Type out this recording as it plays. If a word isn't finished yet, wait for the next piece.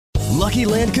Lucky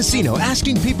Land Casino,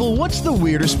 asking people, what's the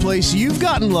weirdest place you've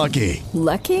gotten lucky?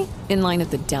 Lucky? In line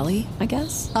at the deli, I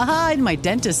guess? Aha, in my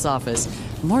dentist's office.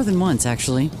 More than once,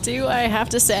 actually. Do I have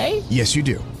to say? Yes, you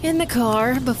do. In the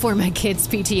car before my kids'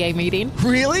 PTA meeting.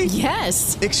 Really?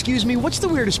 Yes. Excuse me, what's the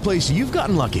weirdest place you've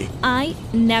gotten lucky? I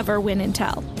never win and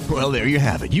tell. Well, there you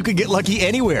have it. You can get lucky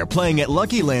anywhere, playing at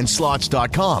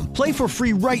LuckyLandSlots.com. Play for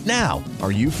free right now.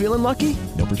 Are you feeling lucky?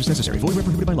 No purchase necessary. Void where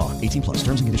prohibited by law. 18 plus.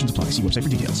 Terms and conditions apply. See website for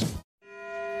details.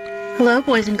 Hello,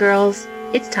 boys and girls.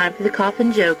 It's time for the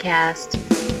Coffin Joe cast.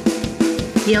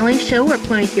 The only show where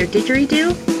pointing your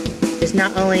didgeridoo is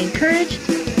not only encouraged,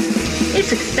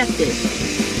 it's expected.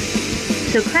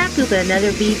 So crack open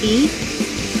another BB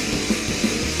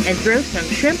and throw some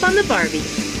shrimp on the Barbie.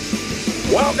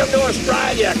 Welcome to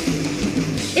Australia!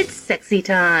 It's sexy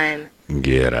time.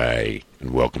 G'day,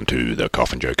 and welcome to the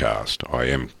Coffin Joe cast. I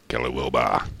am Killa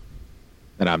Willba.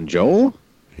 And I'm Joel.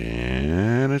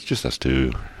 And it's just us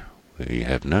two. We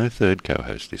have no third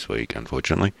co-host this week,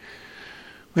 unfortunately,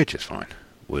 which is fine.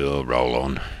 We'll roll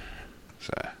on.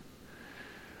 So,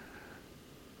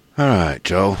 alright,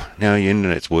 Joel, now your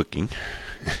internet's working.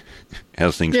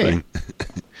 How's things been?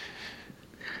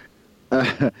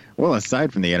 Well,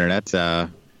 aside from the internet,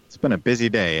 it's been a busy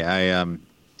day.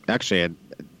 Actually,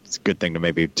 it's a good thing to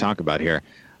maybe talk about here.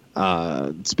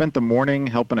 Spent the morning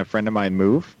helping a friend of mine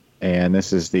move, and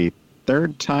this is the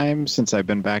third time since I've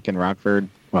been back in Rockford.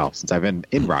 Well, since I've been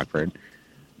in Rockford,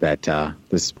 that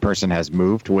this person has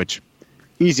moved, which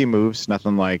easy moves,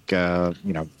 nothing like,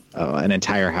 an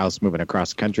entire house moving across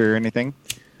the country or anything.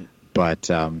 But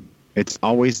it's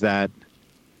always that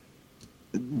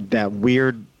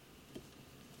weird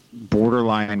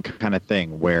borderline kind of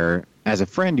thing where, as a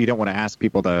friend, you don't want to ask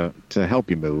people to help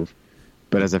you move.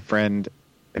 But as a friend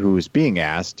who's being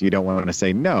asked, you don't want to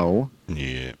say no.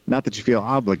 Yeah. Not that you feel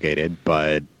obligated,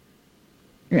 but,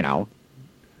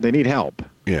 they need help.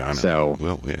 Yeah, I know. So,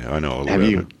 well, yeah, I know. Have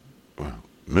you? Well,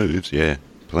 moves, yeah.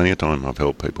 Plenty of time I've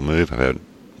helped people move. I've had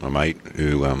my mate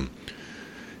who,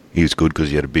 he was good because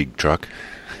he had a big truck.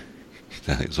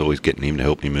 So it was always getting him to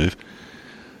help me move.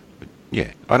 But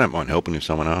yeah, I don't mind helping if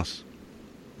someone asks.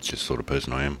 It's just the sort of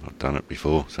person I am. I've done it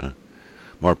before. So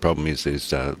my problem is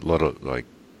there's a lot of,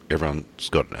 everyone's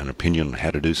got an opinion on how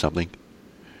to do something.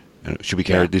 And it should be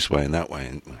carried this way and that way.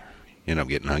 And you end up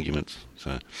getting arguments.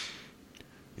 So,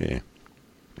 yeah.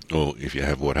 Or if you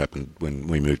have what happened when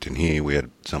we moved in here, we had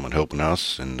someone helping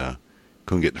us and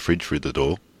couldn't get the fridge through the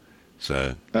door.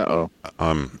 So, because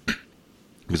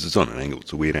it's on an angle,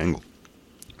 it's a weird angle.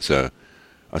 So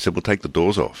I said, well, take the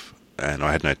doors off. And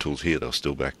I had no tools here. They were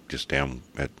still back just down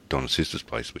at Donna's sister's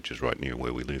place, which is right near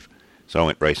where we live. So I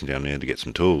went racing down there to get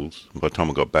some tools. And by the time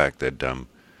I got back, they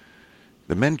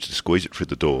managed to squeeze it through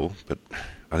the door, but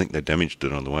I think they damaged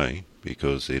it on the way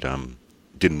because it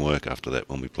didn't work after that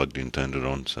when we plugged in and turned it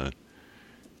on. So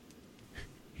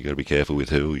you got to be careful with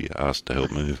who you ask to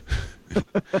help move.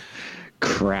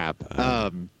 Crap.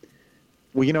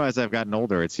 Well, as I've gotten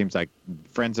older, it seems like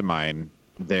friends of mine,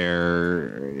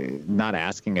 they're not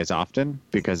asking as often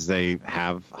because they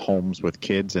have homes with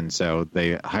kids, and so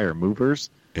they hire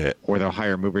movers. Yeah. Or they'll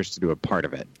hire movers to do a part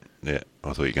of it. Yeah.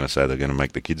 I thought you were going to say they're going to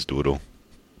make the kids do it all.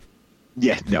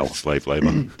 Yeah, no. Slave labor.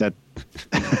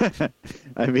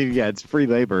 I mean, yeah, it's free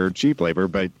labor, cheap labor,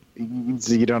 but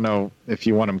you don't know if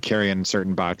you want them carrying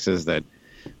certain boxes that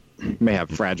may have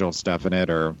fragile stuff in it,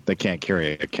 or they can't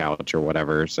carry a couch or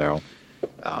whatever. So,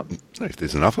 if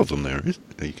there's enough of them there,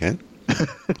 you can.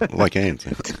 Like ants.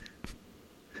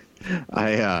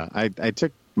 I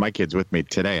took my kids with me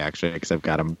today, actually, because I've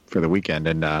got them for the weekend,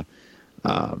 and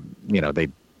they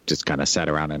just kind of sat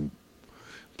around and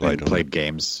played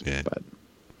games. Yeah. But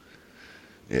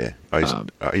yeah,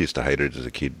 I used to hate it as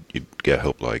a kid. You'd go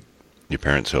help, your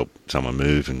parents help someone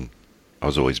move, and I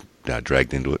was always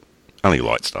dragged into it. Only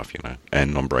light stuff,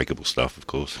 and non-breakable stuff, of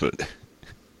course, but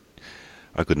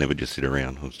I could never just sit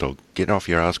around. I was told, get off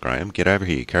your ass, Graham, get over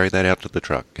here, carry that out to the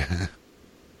truck.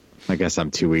 I guess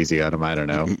I'm too easy on them, I don't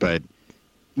know. But,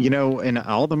 in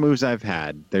all the moves I've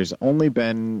had, there's only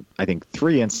been, I think,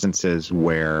 3 instances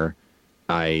where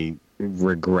I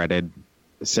regretted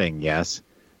saying yes,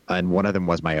 and one of them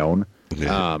was my own.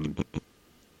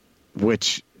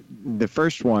 Which the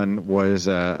first one was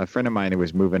a friend of mine who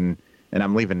was moving, and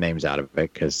I'm leaving names out of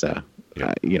it because to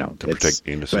protect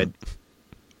the innocent. But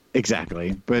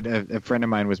exactly. But a friend of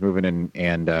mine was moving in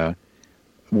and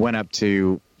went up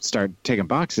to start taking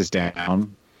boxes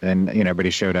down, and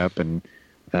everybody showed up and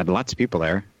had lots of people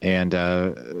there, and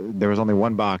there was only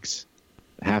one box,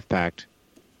 half packed,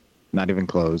 not even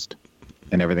closed,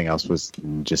 and everything else was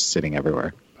just sitting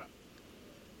everywhere.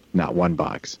 Not one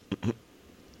box.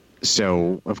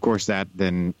 So, of course, that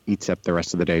then eats up the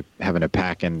rest of the day having to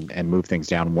pack and move things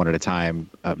down one at a time,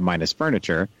 minus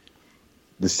furniture.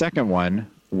 The second one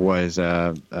was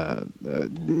it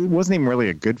wasn't even really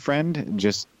a good friend,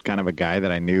 just kind of a guy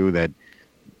that I knew that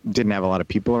didn't have a lot of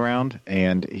people around.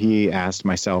 And he asked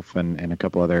myself and a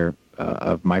couple other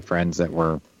of my friends that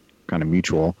were kind of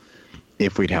mutual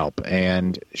if we'd help,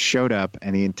 and showed up.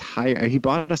 And he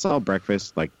bought us all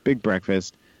breakfast, like big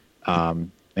breakfast,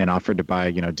 and offered to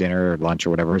buy, dinner or lunch or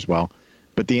whatever as well.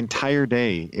 But the entire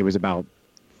day, it was about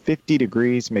 50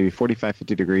 degrees, maybe 45,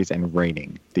 50 degrees, and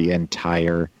raining the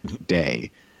entire day.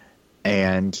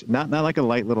 And not like a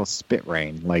light little spit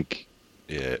rain, like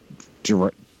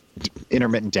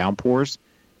intermittent downpours.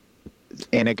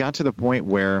 And it got to the point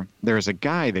where there was a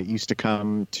guy that used to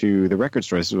come to the record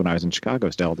store. This is when I was in Chicago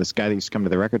still. This guy that used to come to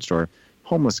the record store,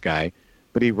 homeless guy,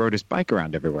 but he rode his bike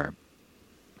around everywhere.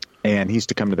 And he used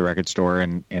to come to the record store,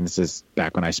 and this is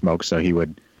back when I smoked, so he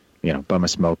would, bum a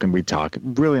smoke, and we'd talk.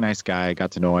 Really nice guy,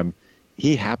 got to know him.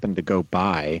 He happened to go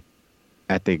by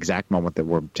at the exact moment that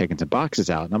we're taking some boxes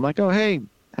out. And I'm like, oh, hey,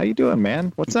 how you doing,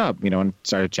 man? What's up? And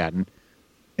started chatting.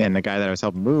 And the guy that I was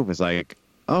helping move was like,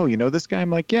 oh, you know this guy? I'm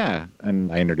like, yeah.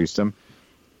 And I introduced him.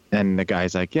 And the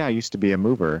guy's like, yeah, I used to be a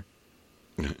mover.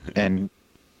 And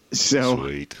so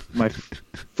Sweet. My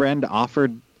friend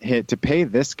offered to pay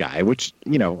this guy, which, I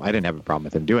didn't have a problem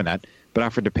with him doing that, but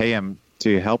offered to pay him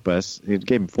to help us. He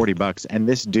gave him $40. And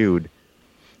this dude,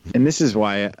 and this is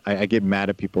why I get mad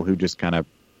at people who just kind of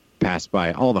pass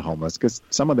by all the homeless, because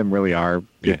some of them really are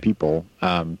good people.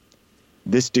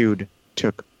 This dude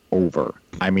took over.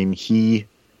 I mean, he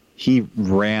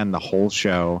ran the whole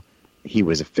show. He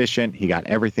was efficient. He got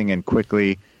everything in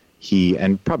quickly.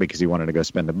 And probably because he wanted to go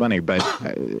spend the money, but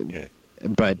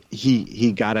but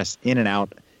he got us in and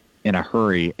out in a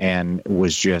hurry, and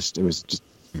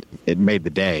it made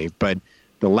the day. But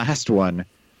the last one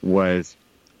was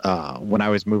when I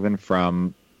was moving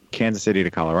from Kansas City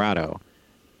to Colorado.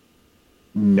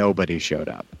 Nobody showed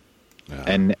up,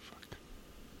 and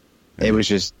it was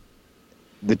just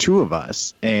the two of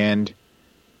us, and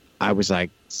I was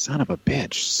like, son of a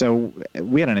bitch. So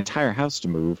we had an entire house to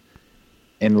move,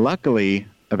 and luckily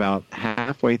about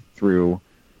halfway through,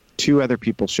 two other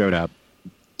people showed up,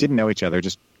 didn't know each other,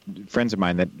 just friends of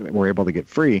mine that were able to get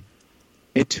free.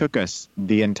 It took us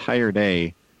the entire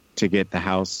day to get the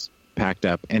house packed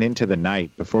up and into the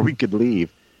night before we could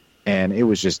leave. And it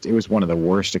was one of the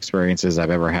worst experiences I've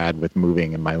ever had with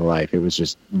moving in my life. It was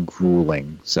just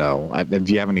grueling. So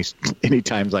do you have any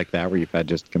times like that where you've had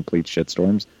just complete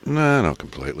shitstorms? No, not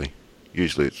completely.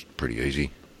 Usually it's pretty easy.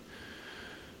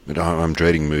 But I'm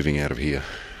dreading moving out of here.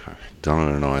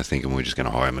 Donna and I are thinking we're just going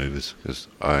to hire movers, because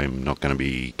I'm not going to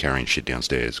be carrying shit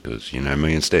downstairs, because you know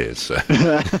me and stairs. So.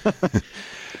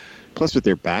 Plus with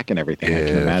your back and everything, I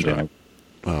can imagine. Right.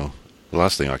 Well, the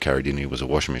last thing I carried in here was a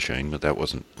washing machine, but that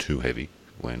wasn't too heavy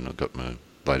when I got my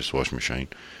latest washing machine.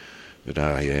 But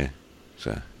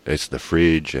so it's the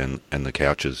fridge and the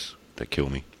couches that kill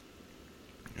me.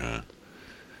 A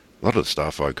lot of the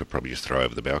stuff I could probably just throw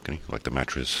over the balcony, like the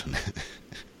mattress.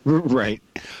 Right.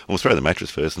 We'll throw the mattress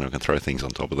first, and I can throw things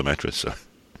on top of the mattress. So,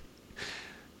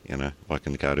 like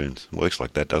in the cartoons, works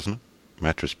like that, doesn't it?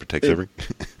 Mattress protects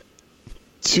everything.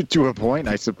 To a point,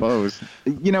 I suppose.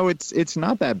 It's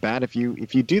not that bad if you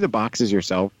do the boxes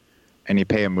yourself, and you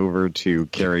pay a mover to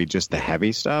carry just the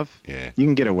heavy stuff. Yeah. You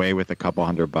can get away with a couple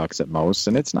 $100 at most,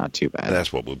 and it's not too bad.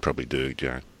 That's what we'll probably do.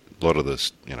 A lot of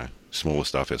this, smaller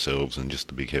stuff ourselves, and just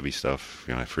the big heavy stuff.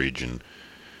 Fridge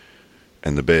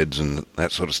and the beds and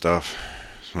that sort of stuff.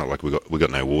 It's not like we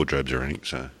got no wardrobes or anything,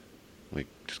 so we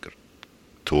just got a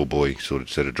tall boy sort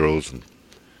of set of drawers.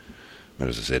 But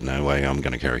as I said, no way I'm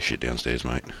going to carry shit downstairs,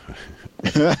 mate.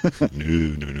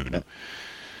 No.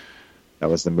 That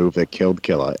was the move that killed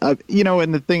Killa. And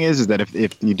the thing is that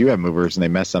if you do have movers and they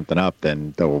mess something up,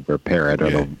 then they'll repair it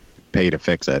or they'll pay to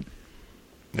fix it.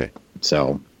 Yeah.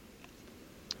 So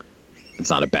it's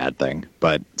not a bad thing.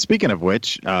 But speaking of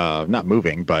which, not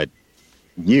moving, but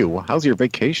how's your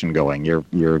vacation going?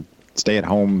 Your stay at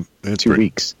home 2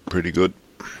 weeks. Pretty good.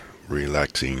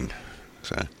 Relaxing.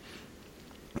 So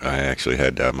I actually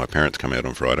had my parents come out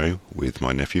on Friday with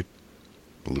my nephew,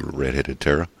 a little red-headed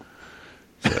terror.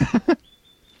 So,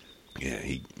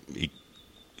 he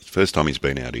first time he's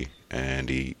been out here, and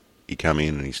he come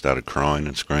in and he started crying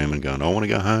and screaming, going, I want to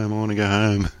go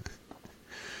home.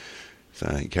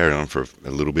 So he carried on for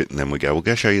a little bit, and then we go, we'll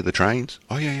go show you the trains.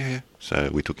 Oh, yeah. So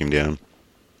we took him down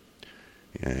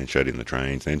and showed him the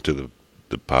trains, then to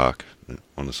the park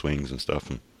on the swings and stuff.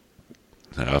 And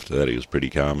so after that, he was pretty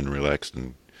calm and relaxed,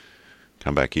 and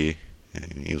come back here,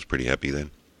 and he was pretty happy then.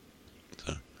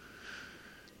 So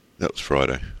That was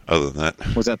Friday. Other than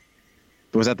that...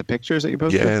 Was that the pictures that you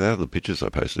posted? Yeah, that were the pictures I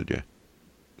posted, yeah.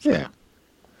 So, Yeah.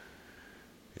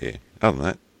 Yeah. Other than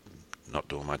that, not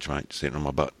doing much, mate. Sitting on my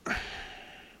butt.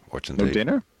 Watching No TV.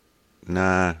 dinner?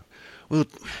 Nah. We're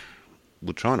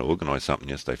trying to organise something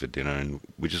yesterday for dinner, and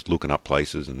we're just looking up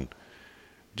places and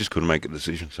just couldn't make a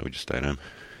decision, so we just stayed home.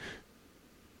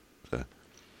 So...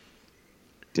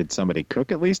 Did somebody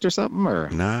cook at least or something? Or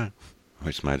Nah. I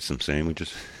just made some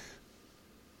sandwiches.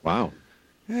 Wow.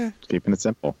 Yeah. Keeping it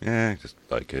simple. Yeah, just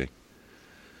low-key.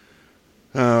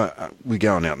 We're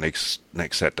going out next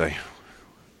Saturday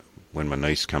when my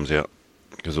niece comes out,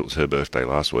 because it was her birthday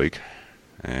last week,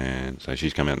 and so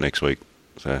she's coming out next week.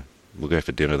 So we'll go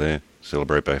for dinner there,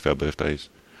 celebrate both our birthdays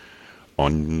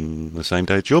on the same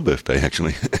day it's your birthday,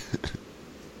 actually.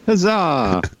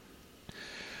 Huzzah!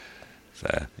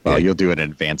 So, Well, yeah. you'll do it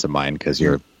in advance of mine because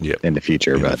you're Yep. in the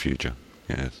future. In but the future,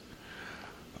 yes.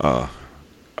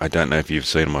 I don't know if you've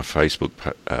seen on my Facebook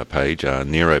page,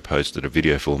 Nero posted a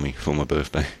video for me for my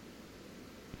birthday.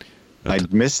 I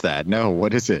missed that. No,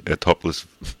 what is it? A topless...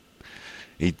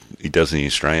 He does an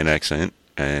Australian accent,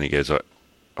 and he goes,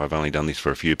 I've only done this for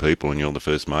a few people, and you're the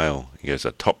first male. He goes,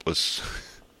 a topless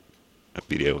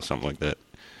video or something like that.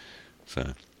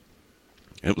 So,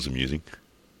 it was amusing.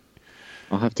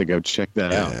 I'll have to go check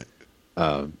that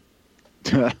out.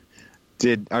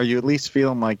 Are you at least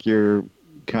feeling like you're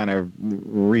kind of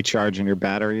recharging your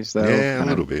batteries, though? Yeah, kind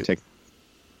a little bit.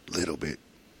 Little bit.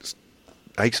 Just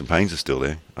aches and pains are still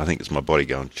there. I think it's my body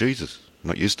going, Jesus, I'm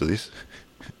not used to this.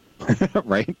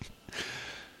 Right?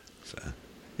 So,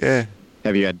 yeah.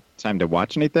 Have you had time to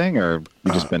watch anything, or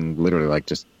you just been literally like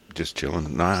just... Just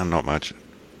chilling. No, not much.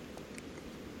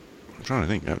 I'm trying to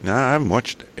think. No, I haven't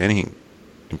watched anything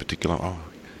in particular. Oh,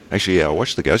 actually, yeah, I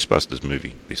watched the Ghostbusters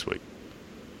movie this week.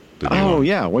 The new Oh, one.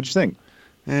 yeah. What'd you think?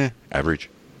 Average.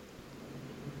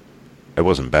 It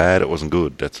wasn't bad, it wasn't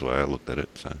good. That's the way I looked at it.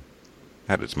 So,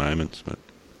 had its moments, but...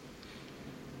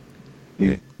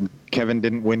 Yeah. Kevin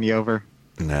didn't win you over?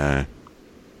 No.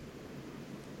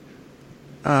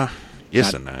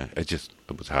 Yes and no. It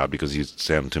was hard because you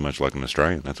sound too much like an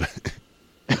Australian. That's why.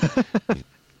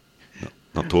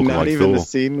 Not talking Not like even Thor. the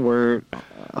scene where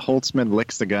Holtzman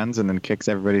licks the guns and then kicks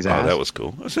everybody's ass? Oh, that was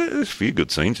cool. There's a few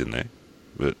good scenes in there.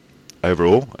 But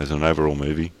overall, as an overall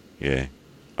movie, yeah,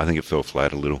 I think it fell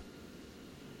flat a little.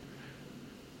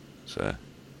 So,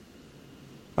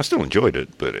 I still enjoyed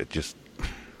it, but it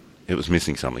was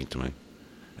missing something to me.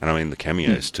 And I mean, the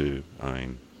cameos too. I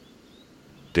mean,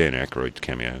 Dan Aykroyd's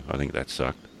cameo, I think that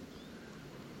sucked.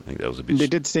 I think that was a bit... They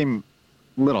did seem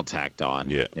a little tacked on.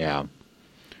 Yeah. Yeah.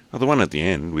 Oh, the one at the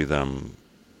end with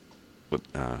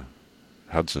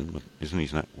Hudson, isn't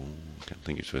his name? Oh, I can't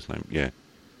think his first name. Yeah,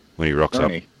 when he rocks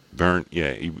Bernie. up,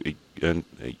 he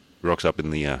rocks up in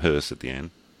the hearse at the end.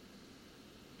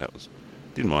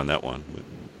 Didn't mind that one. But,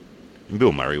 and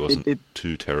Bill Murray wasn't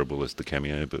too terrible as the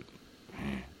cameo, but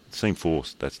it seemed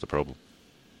forced. That's the problem.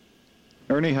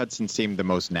 Ernie Hudson seemed the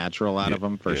most natural out of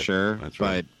them for sure. That's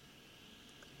right.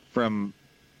 But from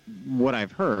what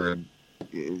I've heard,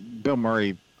 Bill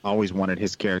Murray always wanted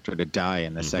his character to die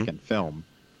in the second film.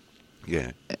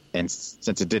 Yeah. And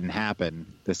since it didn't happen,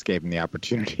 this gave him the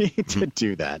opportunity to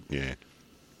do that. Yeah.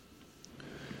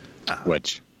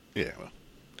 Which, Yeah,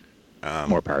 well.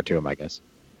 more power to him, I guess.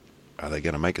 Are they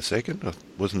going to make a second? Or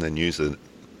wasn't there news that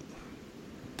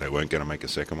they weren't going to make a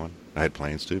second one? They had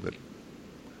plans to, but...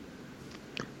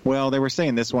 Well, they were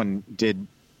saying this one didn't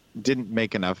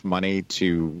make enough money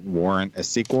to warrant a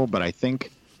sequel, but I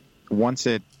think once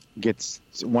it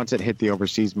hit the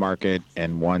overseas market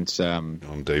and once on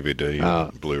DVD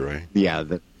or Blu-ray. Yeah,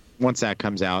 once that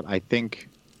comes out, I think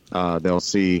they'll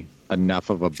see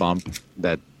enough of a bump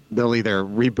that they'll either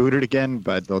reboot it again,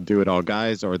 but they'll do it all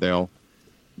guys, or they'll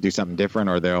do something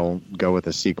different, or they'll go with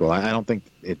a sequel. I don't think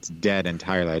it's dead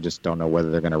entirely. I just don't know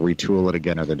whether they're going to retool it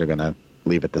again or they're going to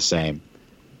leave it the same.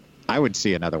 I would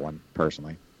see another one,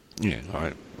 personally. Yeah,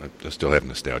 I still have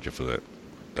nostalgia for that,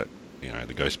 the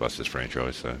Ghostbusters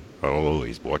franchise, so I'll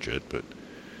always watch it, but...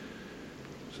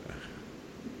 So,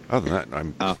 other than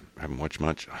that, I haven't watched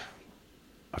much.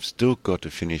 I've still got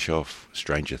to finish off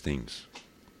Stranger Things.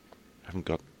 I've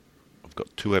got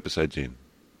 2 episodes in.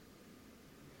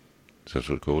 So that's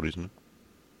what it's called, isn't it?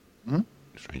 Mm-hmm.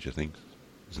 Stranger Things,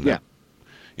 isn't Yeah. it?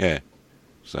 Yeah.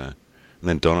 So, and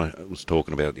then Donna was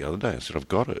talking about it the other day. I said, I've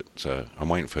got it. So I'm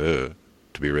waiting for her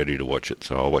to be ready to watch it.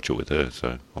 So I'll watch it with her.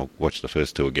 So I'll watch the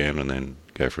first 2 again and then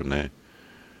go from there.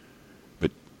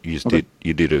 But you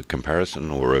did a comparison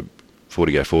or a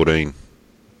 40-14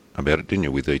 about it, didn't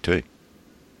you, with ET?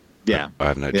 Yeah. But I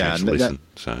have no chance to listen,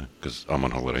 so because I'm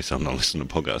on holiday, so I'm not listening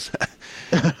to podcasts.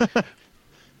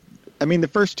 I mean, the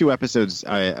first 2 episodes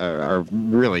are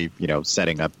really,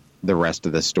 setting up the rest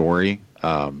of the story.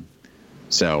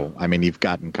 So, I mean, you've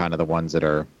gotten kind of the ones that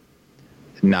are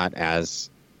not as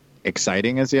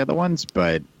exciting as the other ones,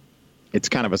 but it's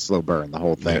kind of a slow burn, the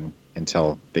whole thing,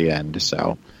 until the end.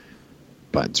 So,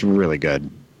 but it's really good.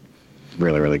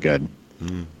 Really, really good.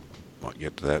 Might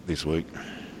get to that this week.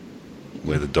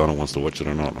 Whether Donna wants to watch it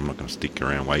or not, I'm not going to stick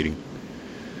around waiting.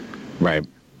 Right.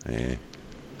 Yeah.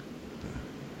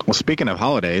 Well, speaking of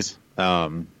holidays,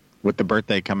 with the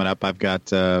birthday coming up, I've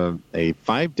got a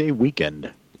 5-day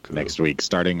weekend next week,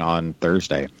 starting on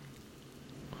Thursday.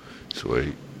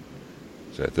 Sweet.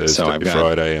 Is that Thursday,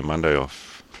 Friday, and Monday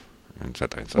off? And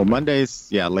Saturday and Sunday? Well,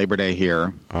 Monday's, Labor Day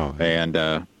here. Oh.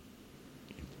 And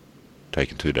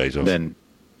taking 2 days off. Then,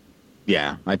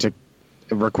 I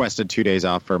requested 2 days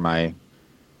off for my,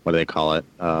 what do they call it?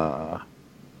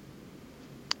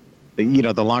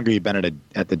 The longer you've been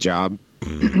at the job,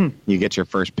 you get your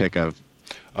first pick of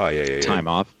time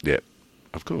off. Yeah,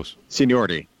 of course.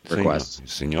 Seniority request.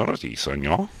 Seniority,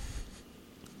 senor.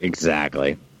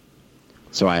 Exactly.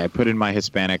 So I put in my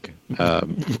Hispanic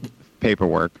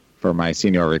paperwork for my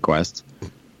senior request.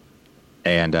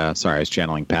 And, sorry, I was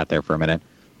channeling Pat there for a minute.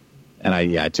 And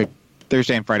I took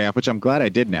Thursday and Friday off, which I'm glad I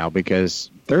did now, because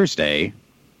Thursday,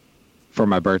 for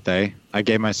my birthday, I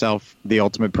gave myself the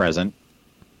ultimate present.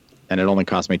 And it only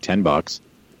cost me $10.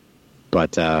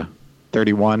 But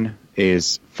 31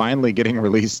 is finally getting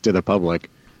released to the public,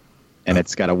 and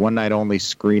it's got a one-night-only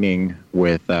screening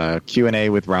with Q&A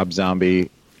with Rob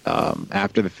Zombie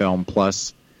after the film,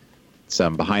 plus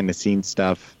some behind-the-scenes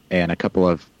stuff and a couple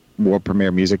of world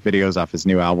premiere music videos off his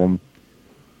new album.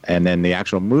 And then the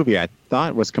actual movie I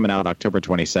thought was coming out October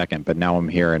 22nd, but now I'm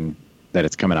hearing that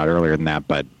it's coming out earlier than that.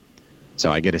 But so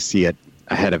I get to see it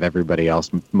ahead of everybody else,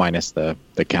 minus the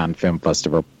Cannes Film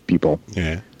Festival people.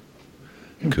 Yeah.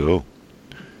 Cool.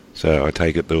 So I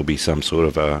take it there'll be some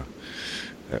sort of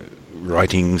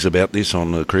writings about this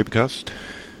on the Creepcast?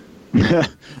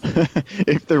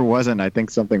 If there wasn't, I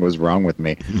think something was wrong with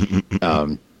me.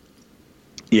 I'll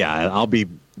be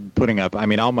putting up,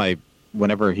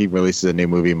 whenever he releases a new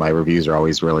movie, my reviews are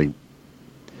always really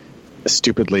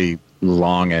stupidly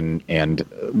long and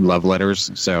love letters,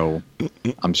 so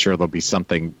I'm sure there'll be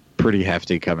something pretty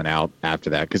hefty coming out after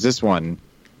that, because this one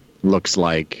looks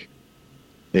like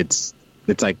it's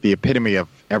like the epitome of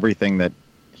everything that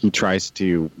he tries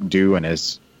to do in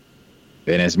his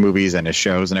movies and his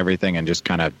shows and everything, and just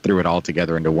kind of threw it all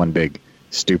together into one big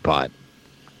stew pot.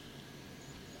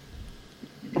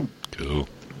 Cool.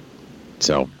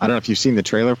 So I don't know if you've seen the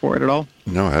trailer for it at all.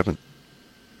 No, I haven't.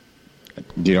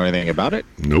 Do you know anything about it?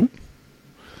 Nope.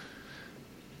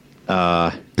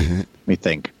 Let me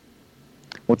think.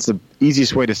 What's the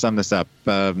easiest way to sum this up?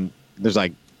 There's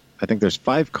I think there's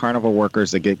 5 carnival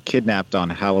workers that get kidnapped on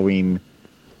Halloween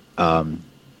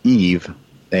Eve,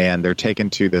 and they're taken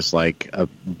to this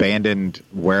abandoned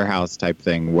warehouse type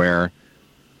thing where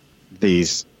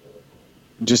these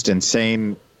just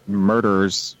insane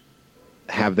murderers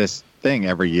have this thing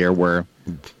every year where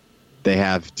they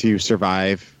have to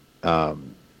survive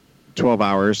 12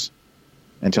 hours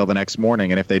until the next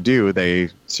morning, and if they do, they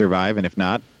survive, and if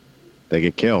not, they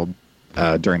get killed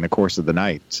during the course of the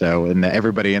night. So, and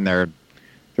everybody in there's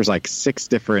 6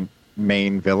 different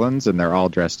main villains, and they're all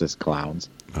dressed as clowns.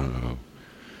 Oh.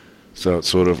 So it's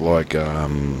sort of like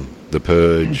The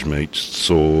Purge meets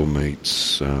Saw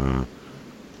meets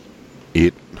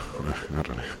It. I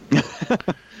don't know.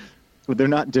 Well, they're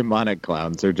not demonic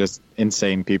clowns. They're just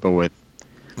insane people with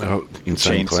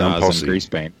insane clown chainsaws posse. and grease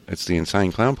paint. It's the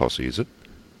insane clown posse, is it?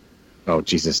 Oh,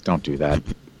 Jesus, don't do that.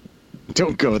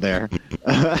 Don't go there.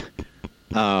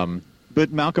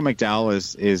 But Malcolm McDowell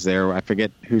is there. I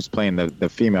forget who's playing the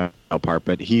female part,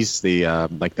 but he's the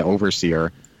the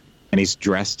overseer, and he's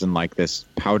dressed in this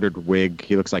powdered wig.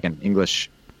 He looks like an English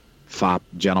fop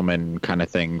gentleman kind of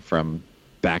thing from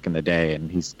back in the day,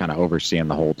 and he's kind of overseeing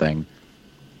the whole thing.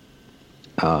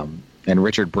 And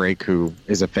Richard Brake, who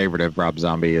is a favorite of Rob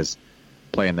Zombie, is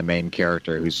playing the main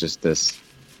character, who's just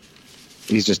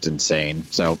he's just insane.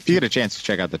 So if you get a chance to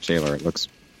check out the trailer, it looks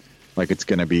like it's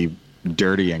going to be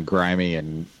dirty and grimy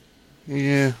and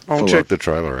I'll check the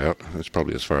trailer out. That's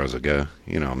probably as far as I go.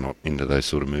 I'm not into those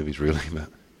sort of movies really, but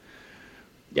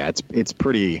it's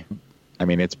pretty.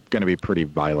 It's going to be pretty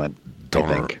violent. I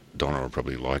think Donna will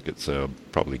probably like it, so I'll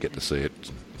probably get to see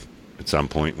it at some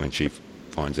point when she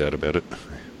finds out about it.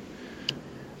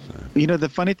 So. The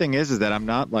funny thing is that I'm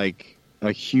not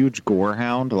a huge gore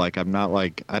hound. I'm not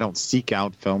I don't seek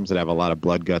out films that have a lot of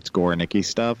blood, guts, gore, and icky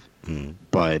stuff.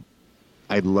 But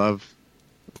I love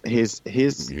his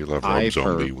You love eye Rob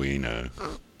Zombie, for, we know.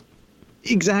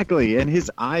 Exactly, and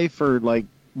his eye for like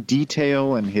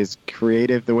detail and his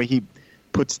creative, the way he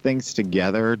puts things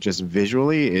together just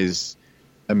visually is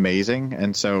amazing.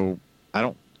 And so I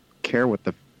don't care what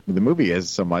the movie is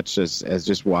so much as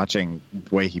just watching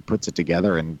the way he puts it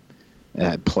together and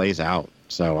it plays out.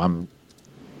 So I'm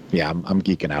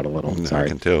geeking out a little. Sorry. I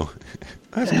can tell.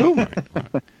 That's cool, mate.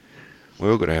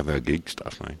 We're all got to have our geek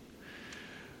stuff, mate.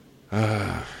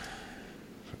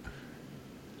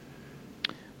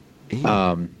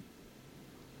 What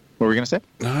were we going to say?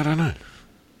 No, I don't know.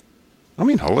 I'm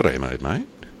in holiday mode, mate.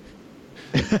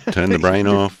 Turn the brain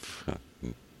off.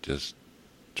 Just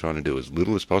trying to do as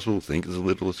little as possible, think as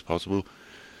little as possible.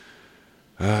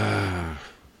 Yeah.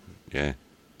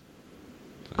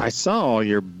 I saw all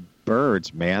your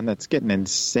birds, man. That's getting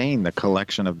insane, the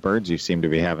collection of birds you seem to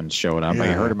be having showing up. Yeah. I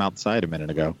heard them outside a minute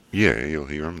ago. Yeah, you'll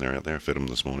hear them. They're out there. I fed them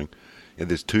this morning. Yeah,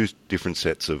 there's two different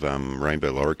sets of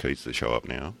rainbow lorikeets that show up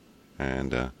now.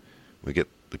 And we get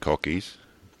the cockies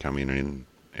come in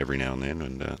every now and then,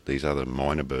 and these other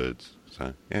minor birds.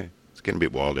 So, yeah, it's getting a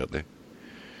bit wild out there.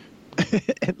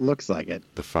 It looks like it.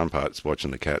 The fun part's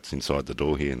watching the cats inside the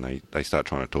door here, and they start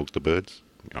trying to talk to the birds.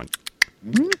 Going,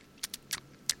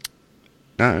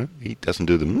 no, he doesn't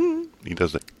do the he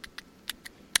does it.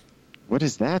 What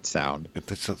is that sound?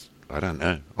 I don't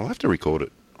know. I'll have to record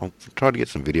it. I'll try to get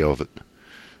some video of it.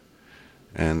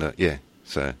 And, yeah,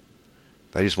 so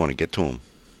they just want to get to him.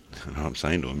 You know what I'm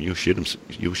saying to them? You'll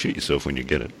shoot yourself when you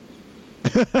get it.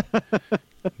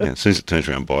 Yeah, as soon as it turns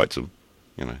around and bites them,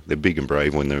 you know, they're big and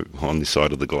brave when they're on this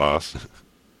side of the glass.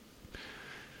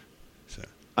 So,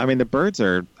 I mean, the birds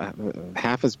are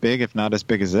half as big, if not as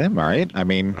big as them, right? I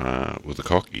mean... with the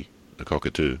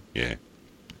cockatoo, yeah.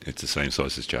 It's the same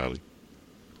size as Charlie.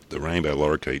 The rainbow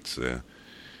lorikeets, they're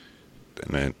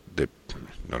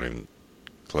not even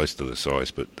close to the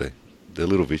size, but they're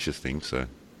little vicious things, so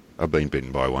I've been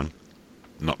bitten by one.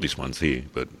 Not this one's here,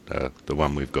 but the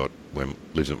one we've got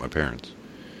lives at my parents'.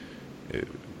 It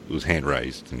was hand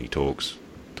raised, and he talked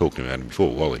about him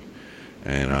before, Wally.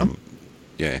 And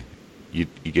yeah, he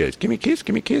goes, give me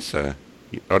a kiss. I'd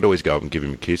always go up and give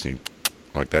him a kiss, and he'd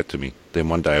like that to me. Then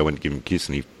one day I went to give him a kiss,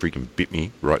 and he freaking bit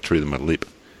me right through my lip,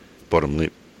 bottom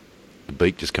lip. The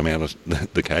beak just come out of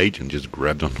the cage and just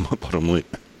grabbed onto my bottom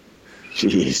lip.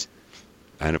 Jeez.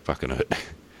 And it fucking hurt.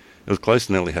 It was close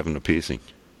to nearly having a piercing.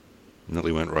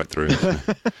 Nearly went right through.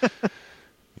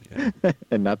 Yeah.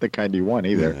 And not the kind you want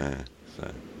either. Yeah,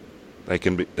 so they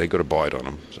got a bite on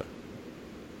them. So.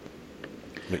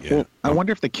 But yeah, well, I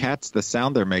wonder if the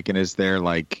sound they're making is their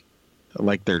like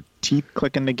their teeth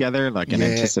clicking together, like in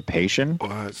anticipation.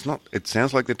 Well, it's not. It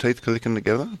sounds like their teeth clicking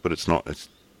together, but it's not. It's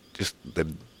just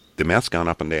the mouth's going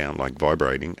up and down, like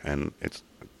vibrating, and it's.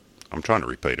 I'm trying to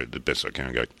repeat it the best I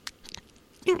can. Go.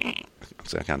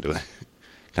 So I can't do it.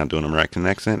 Can't do an American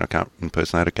accent. I can't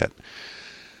impersonate a cat.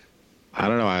 I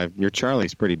don't know. Your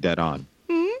Charlie's pretty dead on.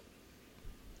 Mm-hmm.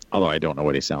 Although I don't know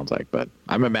what he sounds like, but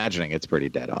I'm imagining it's pretty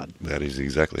dead on. That is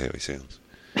exactly how he sounds.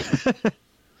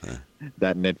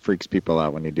 That and it freaks people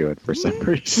out when you do it for some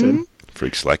reason.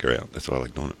 Freaks Slacker out. That's why I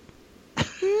like doing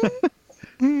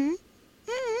it.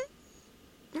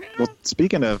 Well,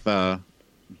 speaking of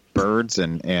birds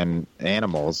and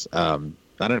animals, I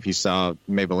don't know if you saw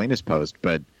Mabelina's post,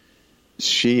 but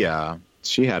she had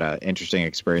an interesting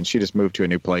experience. She just moved to a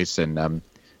new place, and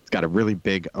it's got a really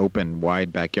big, open,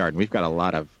 wide backyard. And we've got a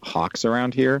lot of hawks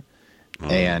around here,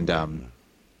 and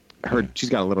she's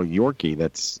got a little Yorkie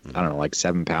that's I don't know, like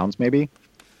 7 pounds maybe.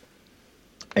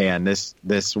 And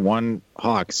this one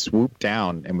hawk swooped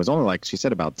down and was only like she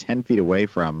said about 10 feet away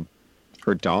from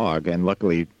her dog. And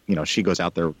luckily, you know, she goes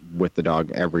out there with the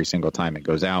dog every single time it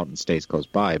goes out and stays close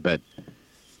by. But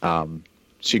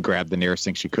she grabbed the nearest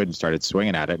thing she could and started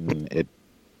swinging at it, and it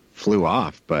flew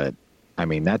off. But, I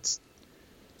mean, I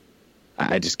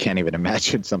just can't even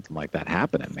imagine something like that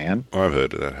happening, man. I've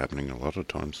heard of that happening a lot of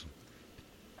times.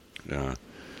 It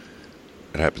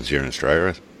happens here in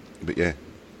Australia. But, yeah,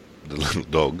 the little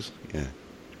dogs, yeah.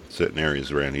 Certain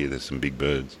areas around here, there's some big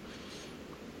birds.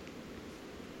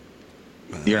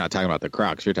 You're not talking about the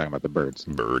crocs. You're talking about the birds.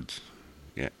 Birds,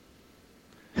 yeah.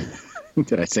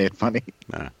 Did I say it funny?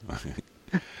 Nah.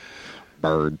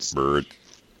 Birds. Bird.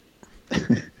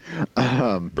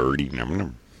 Birdie.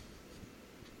 Number.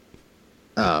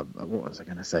 What was I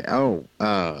going to say? Oh,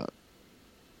 I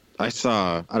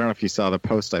don't know if you saw the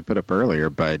post I put up earlier,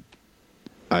 but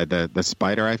the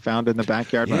spider I found in the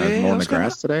backyard when I was mowing the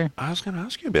grass today. I was going to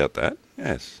ask you about that.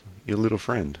 Yes, your little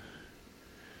friend.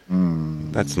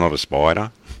 That's not a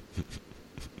spider.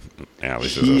 Now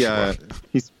this is a spider.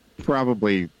 He's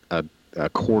probably a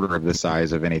quarter of the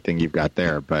size of anything you've got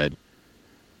there, but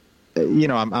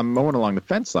I'm mowing along the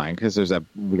fence line because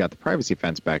we got the privacy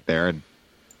fence back there,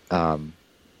 and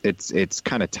it's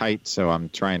kind of tight, so I'm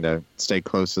trying to stay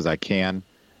close as I can.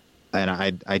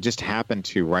 And I just happened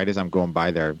to, right as I'm going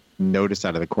by there, notice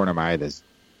out of the corner of my eye this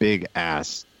big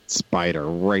ass spider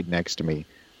right next to me.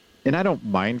 And I don't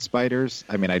mind spiders.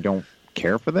 I mean, I don't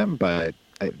care for them, but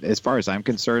as far as I'm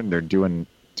concerned, they're doing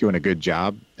a good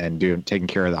job and taking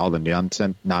care of all the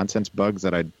nonsense bugs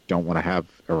that I don't want to have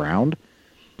around.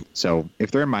 So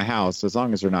if they're in my house, as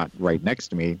long as they're not right next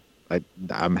to me,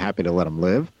 I'm happy to let them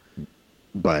live.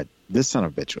 But this son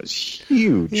of a bitch was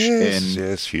huge.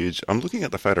 Yes, huge. I'm looking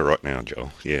at the photo right now,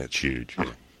 Joel. Yeah, it's huge. Yeah.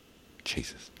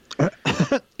 Jesus.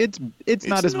 It's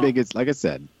not as big as, like I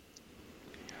said,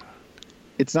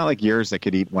 it's not like yours that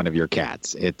could eat one of your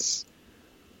cats.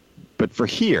 But for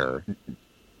here,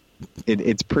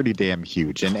 it's pretty damn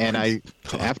huge. And I,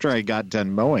 after I got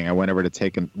done mowing, I went over to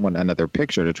take another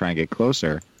picture to try and get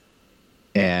closer.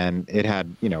 And it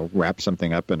had, wrapped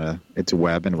something up in its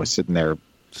web and was sitting there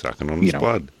sucking on his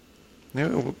blood.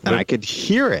 Yeah, and I could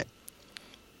hear it.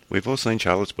 We've all seen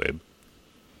Charlotte's Web.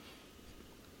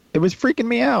 It was freaking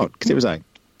me out because it was like,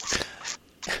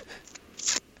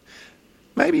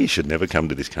 maybe you should never come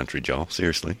to this country, Joel.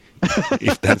 Seriously.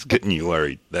 If that's getting you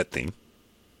worried, that thing.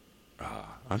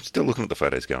 I'm still looking at the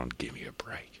photos going, give me a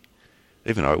break.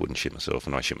 Even I wouldn't shit myself,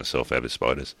 and I shit myself out of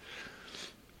spiders.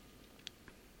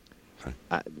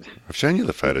 I've shown you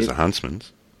the photos of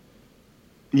huntsmen's.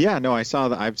 Yeah, no,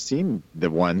 I've seen the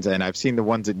ones, and I've seen the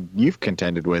ones that you've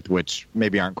contended with, which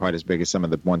maybe aren't quite as big as some of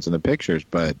the ones in the pictures,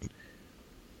 but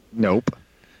nope.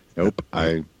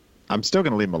 I'm still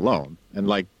going to leave them alone. And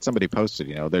like somebody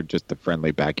posted, they're just a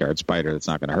friendly backyard spider that's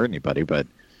not going to hurt anybody.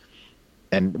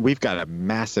 And we've got a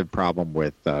massive problem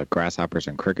with grasshoppers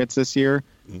and crickets this year.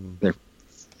 Mm. They're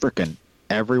freaking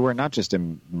everywhere, not just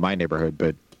in my neighborhood,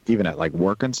 but even at like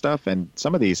work and stuff. And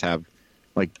some of these have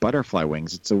like butterfly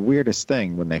wings. It's the weirdest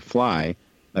thing when they fly.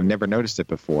 I've never noticed it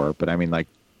before, but I mean like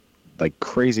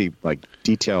crazy, like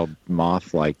detailed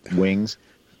moth like wings,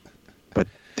 but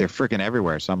they're freaking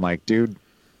everywhere. So I'm like, dude,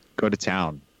 go to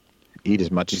town, eat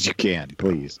as much as you can,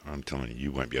 please. I'm telling you,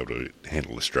 you won't be able to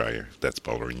handle Australia if that's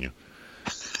bothering you.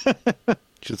 You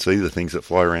should see the things that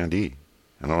fly around here.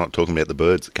 And I'm not talking about the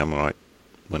birds that come right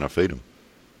when I feed them.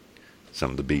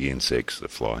 Some of the big insects that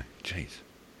fly. Jeez.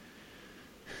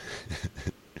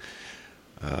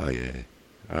 Oh, yeah.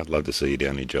 I'd love to see you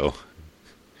down here, Joel.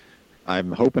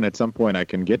 I'm hoping at some point I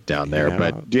can get down there,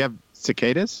 but do you have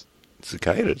cicadas?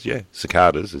 Cicadas, yeah.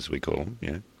 Cicadas, as we call them,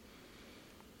 yeah.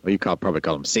 Well, you probably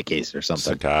call them sickies or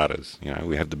something. Cicadas.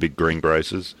 We have the big green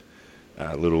grocers,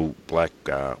 little black,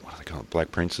 what do they call them,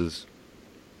 black princes,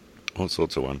 all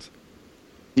sorts of ones.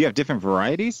 Do you have different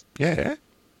varieties? Yeah.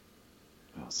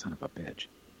 Oh, son of a bitch.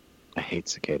 I hate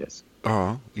cicadas.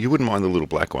 Oh, you wouldn't mind the little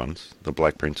black ones, the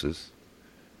black princes,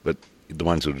 but the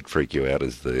ones that would freak you out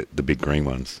is the big green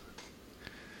ones.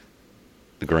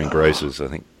 The green grocers, I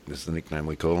think is the nickname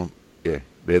we call them. Yeah,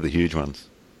 they're the huge ones.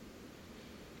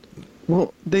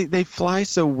 Well, they fly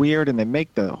so weird and they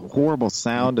make the horrible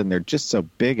sound and they're just so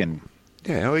big and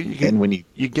yeah. Well, you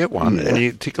get one and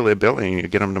you tickle their belly and you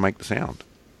get them to make the sound.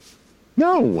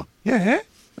 No. Yeah,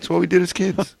 that's what we did as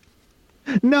kids.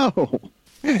 No.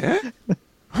 Yeah,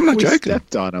 I'm not joking. We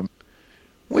stepped on them.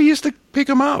 We used to pick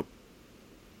them up.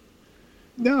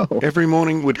 No. Every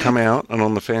morning we'd come out and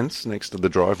on the fence next to the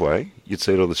driveway, you'd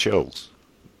see all the shells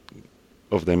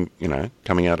of them,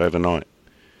 coming out overnight.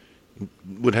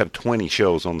 Would have 20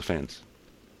 shells on the fence.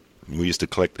 We used to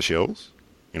collect the shells,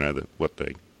 what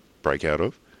they break out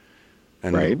of.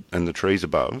 And, right. And the trees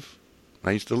above,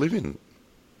 they used to live in.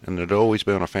 And they'd always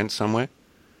be on a fence somewhere.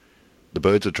 The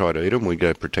birds would try to eat them. We'd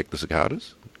go protect the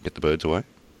cicadas, get the birds away.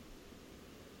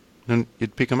 And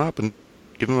you'd pick them up and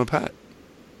give them a pat.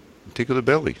 And tickle the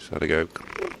belly. So they go...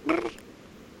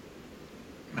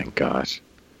 My gosh.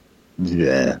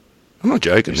 Yeah. I'm not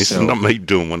joking. This is not me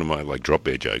doing one of my drop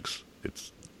bear jokes.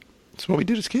 It's what we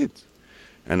did as kids.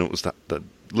 And it was the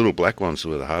little black ones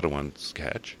were the harder ones to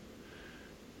catch.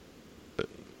 But,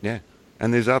 yeah.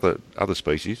 And there's other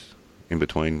species in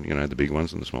between, the big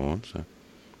ones and the small ones. So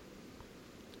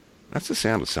that's the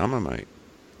sound of summer, mate.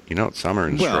 It's summer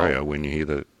in Australia when you hear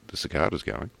the cicadas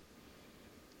going.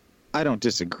 I don't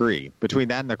disagree. Between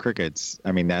that and the crickets,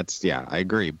 I mean, I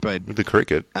agree. But the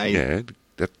cricket,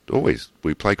 that always,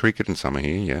 we play cricket in summer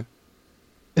here,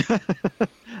 yeah.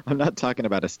 I'm not talking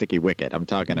about a sticky wicket. I'm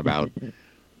talking about,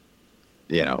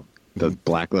 the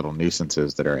black little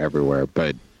nuisances that are everywhere.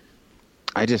 But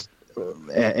I just,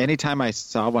 anytime I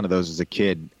saw one of those as a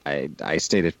kid, I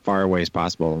stayed as far away as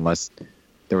possible unless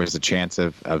there was a chance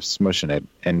of smushing it.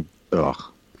 And, ugh.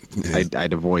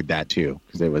 I'd avoid that too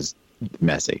because it was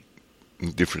messy.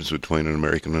 The difference between an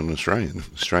American and an Australian.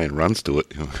 Australian runs to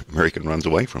it. American runs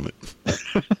away from it.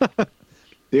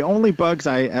 The only bugs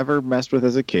I ever messed with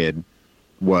as a kid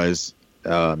was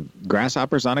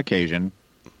grasshoppers on occasion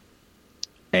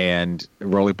and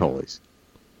roly-polies.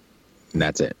 And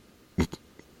that's it.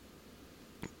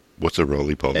 What's a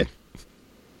roly-poly?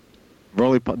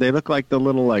 They look like the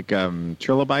little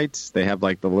trilobites. They have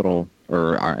like the little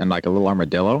and like a little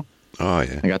armadillo. Oh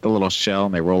yeah. They got the little shell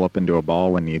and they roll up into a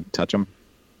ball when you touch them.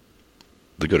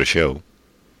 They got a shell.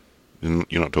 You're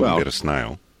not talking about a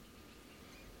snail.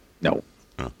 No.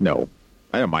 Oh. No.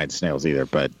 I don't mind snails either,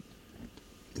 but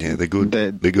yeah, they're good.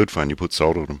 They're good fun. You put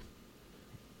salt on them.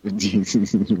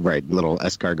 Right, little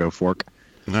escargot fork.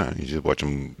 No, you just watch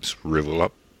them shrivel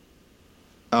up.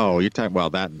 Oh, you're talking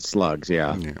that and slugs,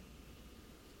 yeah. Yeah.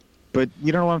 But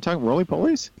you don't know what I'm talking?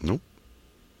 Roly-polies? Nope.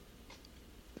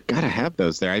 Gotta have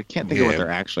those there. I can't think of what they're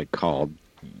actually called.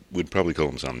 We'd probably call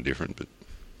them something different, but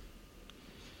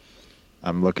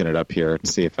I'm looking it up here to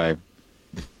see if I.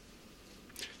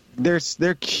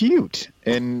 They're cute,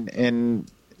 and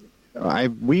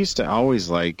we used to always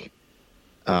like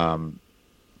pill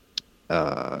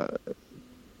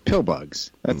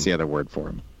bugs. That's the other word for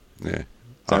them. Yeah.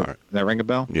 Does that ring a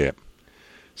bell? Yeah.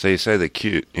 So you say they're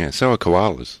cute. Yeah, so are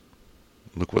koalas.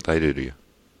 Look what they do to you.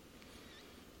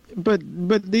 But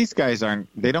these guys aren't.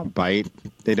 They don't bite.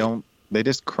 They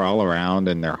just crawl around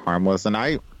and they're harmless. And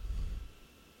I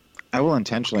will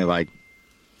intentionally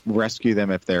rescue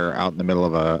them if they're out in the middle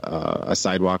of a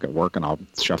sidewalk at work, and I'll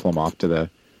shuffle them off to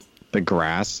the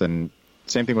grass. And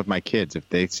same thing with my kids. If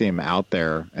they see them out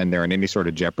there and they're in any sort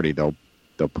of jeopardy, they'll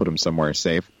put them somewhere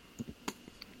safe.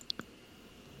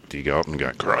 Do you go up and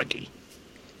go, crikey?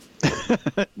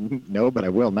 No, but I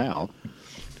will now.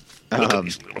 Look at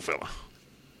this little fella.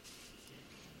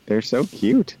 They're so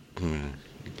cute. Okay.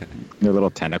 Their little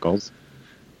tentacles.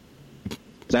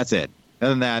 That's it. Other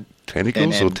than that...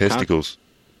 Tentacles or testicles?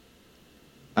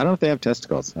 I don't know if they have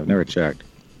testicles. I've never checked.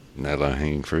 No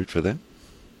low-hanging fruit for them?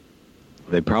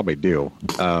 They probably do.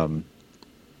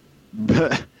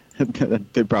 But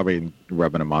they're probably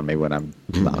rubbing them on me when I'm...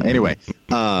 Anyway.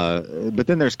 But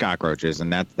then there's cockroaches,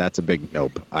 and that's a big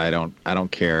nope. I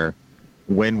don't care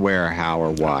when, where, how,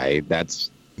 or why. That's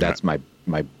my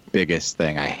biggest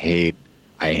thing. I hate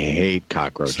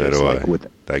cockroaches. So do I.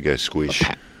 They go squish.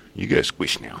 You go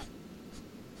squish now.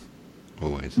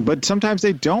 Always. But sometimes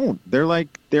they don't.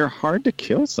 They're hard to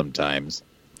kill sometimes.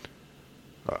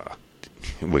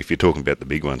 Well, if you're talking about the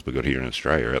big ones we got here in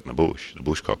Australia out in the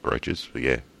bush cockroaches,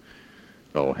 yeah.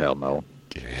 Oh, hell no.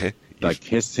 Yeah. Like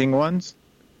hissing ones?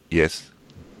 Yes.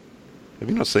 Have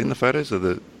you not seen the photos of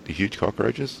the huge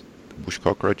cockroaches? The bush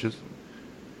cockroaches?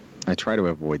 I try to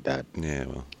avoid that. Yeah,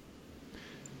 well.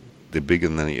 They're bigger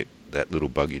than that little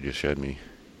bug you just showed me.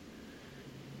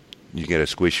 You get a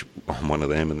squish on one of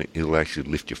them and it'll actually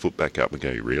lift your foot back up and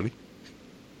go, really?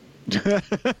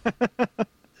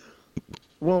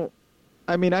 Well,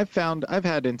 I mean, I've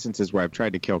had instances where I've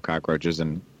tried to kill cockroaches,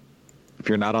 and if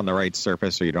you're not on the right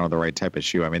surface or you don't have the right type of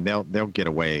shoe, I mean, they'll get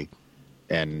away,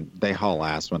 and they haul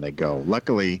ass when they go.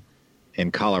 Luckily,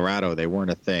 in Colorado, they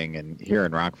weren't a thing, and here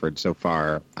in Rockford, so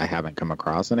far, I haven't come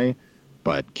across any.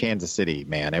 But Kansas City,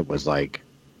 man, it was like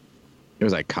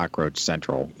cockroach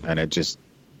central, and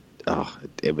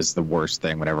it was the worst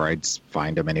thing whenever I'd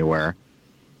find them anywhere.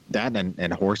 That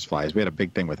and horseflies. We had a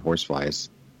big thing with horseflies,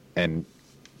 and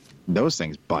those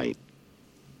things bite.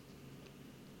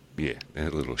 Yeah,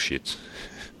 they're little shits.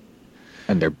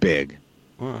 And they're big.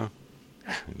 Well,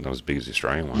 not as big as the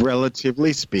Australian one.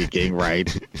 Relatively speaking,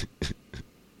 right?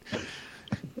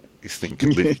 This thing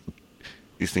can lift.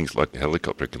 These things like a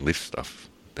helicopter can lift stuff.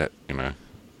 That,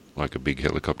 like a big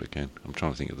helicopter can. I'm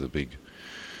trying to think of the big...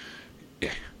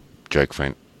 Yeah, joke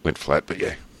went flat, but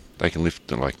yeah. They can lift,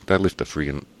 they lift a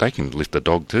friggin'... They can lift a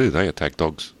dog too. They attack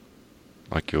dogs.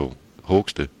 Like your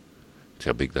hawks do. That's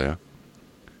how big they are.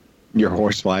 Your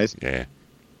horseflies? Yeah.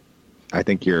 I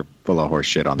think you're full of horse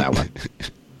shit on that one.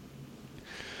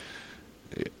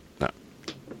 Yeah, no.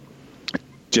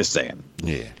 Just saying.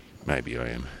 Yeah, maybe I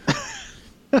am.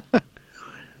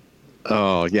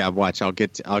 Oh yeah, watch. I'll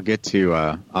get to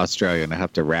Australia and I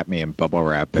have to wrap me in bubble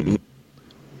wrap and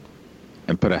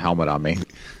put a helmet on me.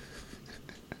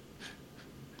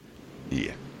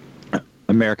 Yeah.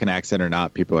 American accent or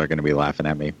not, people are going to be laughing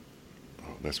at me.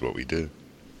 Oh, that's what we do.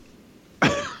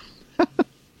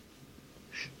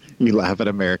 You laugh at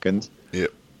Americans?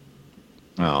 Yep.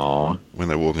 Oh. When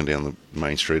they're walking down the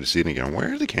main street of Sydney going,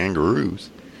 where are the kangaroos?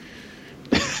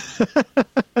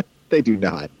 They do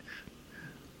not.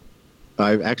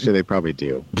 Actually, they probably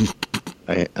do.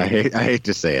 I hate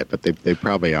to say it, but they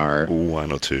probably are.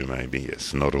 One or two, maybe.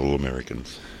 Yes, not all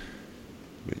Americans.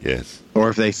 But yes. Or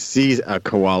if they see a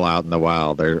koala out in the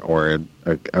wild or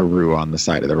a roo on the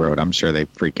side of the road, I'm sure they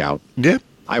freak out. Yeah.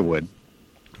 I would.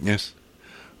 Yes.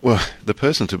 Well, the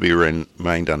person to be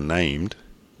remained unnamed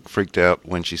freaked out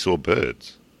when she saw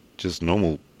birds. Just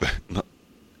normal, not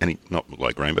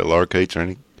like rainbow lorikeets or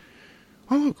anything.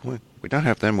 Oh, look, we don't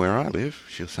have them where I live,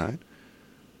 she was saying.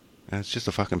 It's just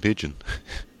a fucking pigeon.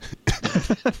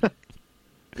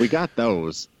 We got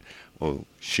those. Well,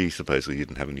 she supposedly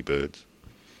didn't have any birds.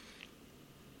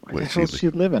 Where the hell is she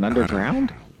living?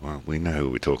 Underground? Well, we know who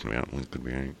we're talking about. It could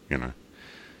be,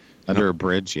 Under a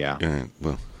bridge, yeah. Yeah,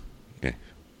 well, yeah.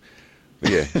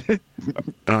 But yeah.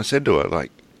 And I said to her,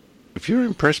 like, if you're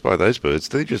impressed by those birds,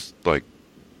 they're just, like,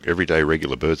 everyday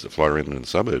regular birds that fly around in the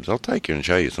suburbs. I'll take you and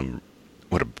show you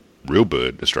what a real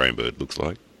bird, Australian bird, looks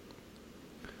like.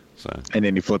 So. And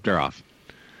then you flipped her off.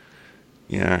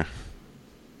 Yeah.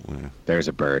 Well, there's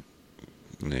a bird.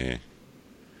 Yeah.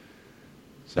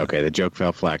 So, okay, the joke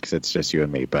fell flat because it's just you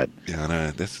and me, but... Yeah, I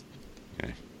know. It's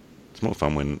more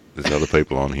fun when there's other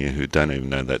people on here who don't even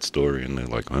know that story and they're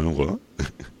like, oh, what?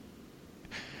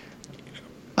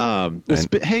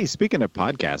 Hey, speaking of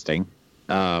podcasting,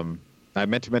 I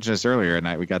meant to mention this earlier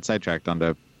and we got sidetracked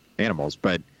onto animals,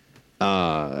 but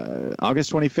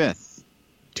August 25th,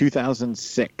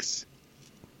 2006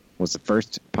 was the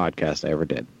first podcast I ever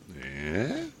did.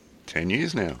 Yeah, 10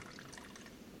 years now.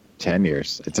 10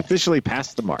 years. It's officially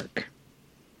past the mark.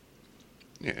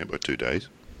 Yeah, about 2 days.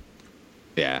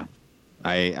 Yeah.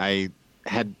 I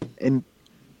had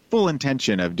full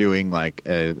intention of doing like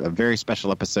a very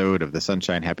special episode of the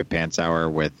Sunshine Happy Pants Hour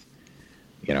with,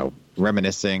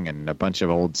 reminiscing and a bunch of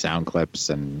old sound clips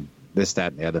and this,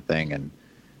 that, and the other thing. And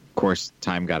of course,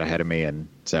 time got ahead of me. And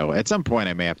so at some point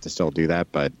I may have to still do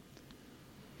that. But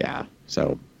yeah,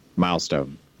 so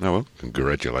milestone. Oh, well,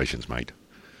 congratulations, mate.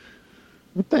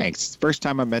 Well, thanks. First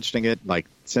time I'm mentioning it, like,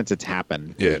 since it's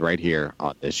happened, is right here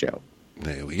on this show.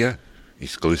 There we go.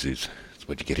 Exclusives. That's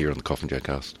what you get here on the Coffin Joe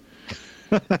Cast.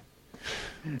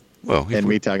 Well, and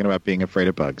me talking about being afraid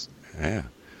of bugs. Yeah.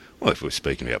 Well, if we're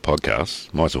speaking about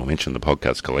podcasts, might as well mention the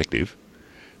Podcast Collective,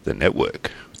 the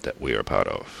network that we're a part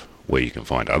of, where you can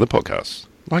find other podcasts,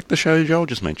 like the show Joel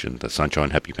just mentioned, the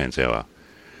Sunshine Happy Pants Hour,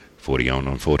 40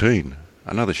 on 14,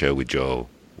 another show with Joel,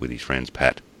 with his friends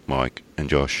Pat, Mike, and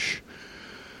Josh.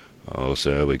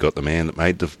 Also, we got the man that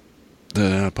made the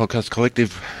Podcast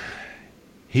Collective,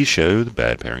 his show, the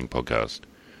Bad Pairing Podcast.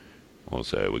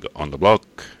 Also, we got On the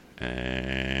Block,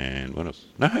 and what else?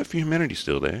 No Hope for Humanity's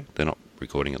still there. They're not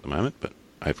recording at the moment, but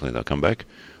hopefully they'll come back.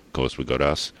 Of course, we got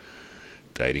us,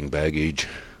 Dating Baggage,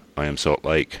 I Am Salt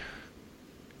Lake,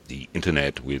 The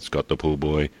Internet with Scott the Pool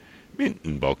Boy, Mint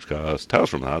and Boxcast,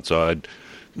 Tales from the Outside,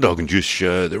 Dog and Juice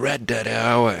Show, the Rad Dad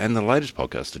Hour, and the latest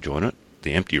podcast to join it,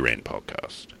 the Empty Rant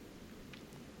Podcast.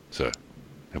 So,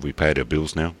 have we paid our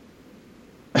bills now?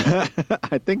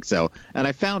 I think so. And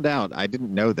I found out, I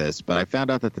didn't know this, but I found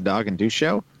out that the Dog and Juice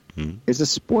Show is a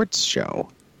sports show.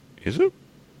 Is it?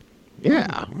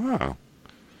 Yeah. Wow.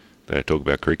 They talk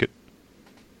about cricket?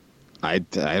 I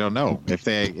don't know. If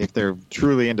they're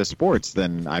truly into sports,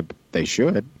 then they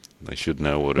should. They should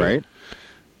know what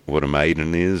a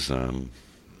maiden is. Trying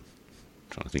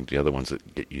to think the other ones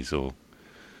that get you all.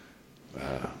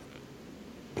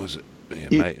 Was it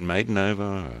maiden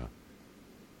over?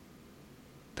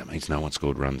 That means no one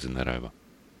scored runs in that over.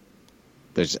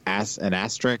 There's an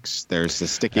asterisk. There's a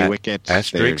sticky wicket.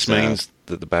 Asterisk means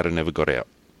that the batter never got out.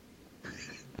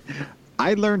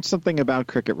 I learned something about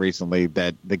cricket recently,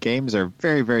 that the games are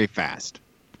very, very fast.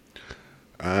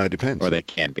 Depends. Or they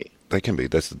can be. They can be.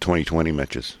 That's the 2020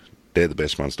 matches. They're the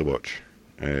best ones to watch.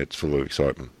 It's full of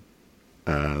excitement.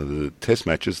 The test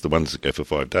matches, the ones that go for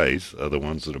 5 days, are the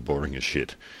ones that are boring as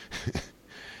shit.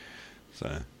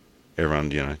 So everyone,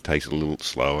 takes it a little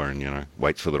slower and,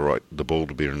 waits for the ball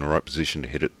to be in the right position to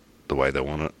hit it the way they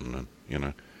want it. And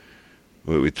then,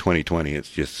 with 2020,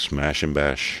 it's just smash and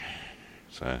bash.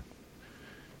 So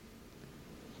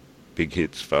big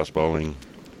hits, fast bowling,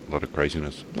 a lot of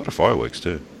craziness, a lot of fireworks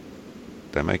too.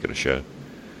 They make it a show.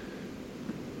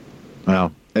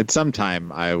 Well, at some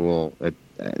time I'll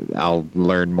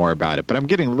learn more about it, but I'm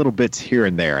getting little bits here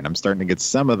and there, and I'm starting to get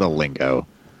some of the lingo.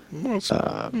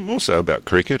 Also about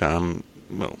cricket.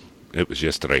 Well, it was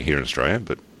yesterday here in Australia,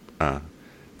 but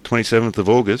 27th of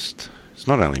August. It's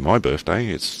not only my birthday;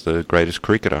 it's the greatest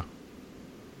cricketer.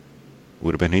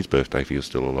 Would have been his birthday if he was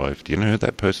still alive. Do you know who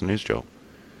that person is, Joel?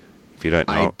 If you don't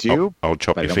know, I do. I'll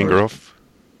chop your finger off.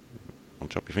 I'll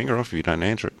chop your finger off if you don't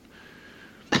answer it.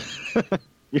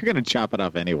 You're going to chop it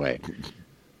off anyway.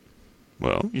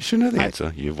 Well, you should know the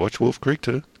answer. You've watched Wolf Creek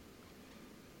too.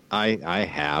 I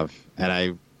have,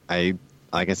 and I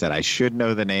like I said, I should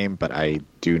know the name, but I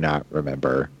do not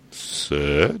remember.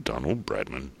 Sir Donald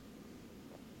Bradman.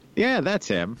 Yeah, that's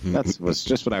him. That was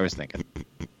just what I was thinking.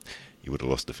 You would have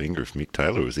lost a finger if Mick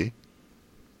Taylor was here.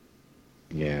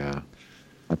 Yeah.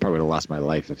 I probably would have lost my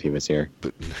life if he was here.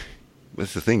 But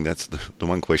that's the thing. That's the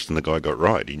one question the guy got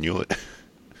right. He knew it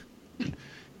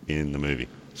in the movie.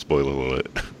 Spoiler alert.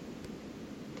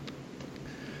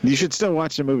 You should still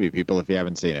watch the movie, people, if you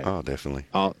haven't seen it. Oh, definitely.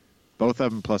 Both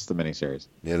of them plus the miniseries.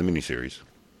 Yeah, the miniseries.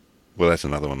 Well, that's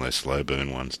another one of those slow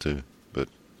burn ones too. But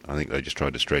I think they just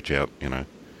tried to stretch out,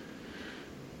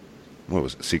 what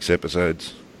was it, 6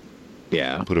 episodes?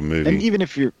 Yeah. Put a movie. And even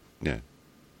if you're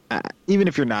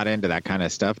not into that kind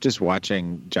of stuff, just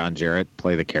watching John Jarrett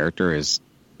play the character is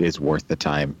worth the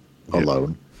time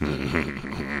alone.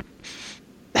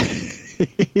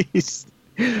 He's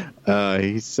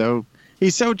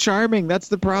so charming. That's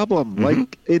the problem. Mm-hmm.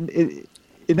 Like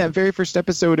in that very first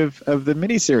episode of the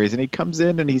miniseries, and he comes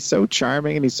in and he's so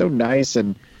charming and he's so nice,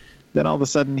 and then all of a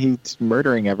sudden he's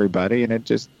murdering everybody, and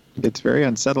it's very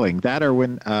unsettling. That, or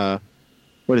when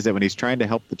what is it, when he's trying to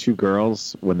help the 2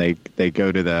 girls when they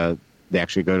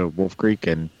actually go to Wolf Creek,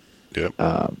 and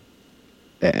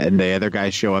and the other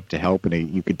guys show up to help,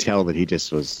 and you could tell that he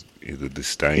just was the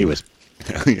disdain. He was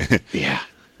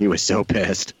he was so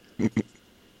pissed.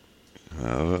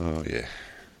 Oh yeah,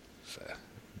 so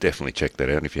definitely check that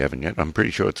out if you haven't yet. I'm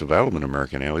pretty sure it's available in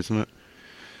America now, isn't it?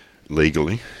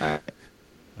 Legally, I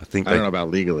don't know about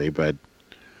legally, but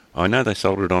I know they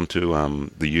sold it onto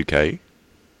the UK,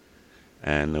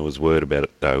 and there was word about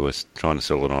it. They were trying to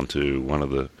sell it onto one of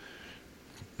the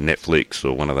Netflix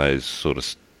or one of those sort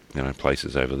of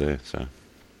places over there. So,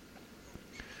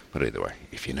 but either way,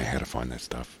 if you know how to find that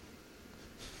stuff.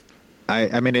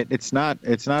 I mean, it's not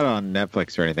on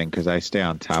Netflix or anything because I stay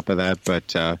on top of that.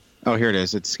 But here it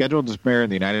is. It's scheduled to premiere in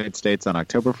the United States on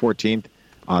October 14th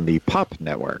on the Pop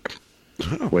Network,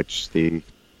 which I've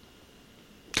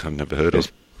never heard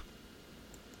of.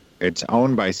 It's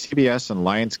owned by CBS and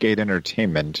Lionsgate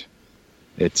Entertainment.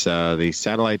 It's the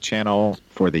satellite channel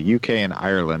for the UK and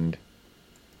Ireland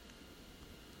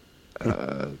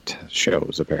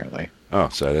shows, apparently. Oh,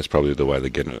 so that's probably the way they're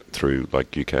getting it through,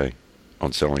 like UK,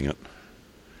 on selling it.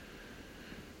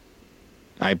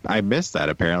 I missed that,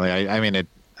 apparently.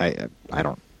 I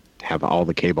don't have all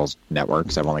the cables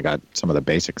networks. I've only got some of the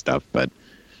basic stuff, but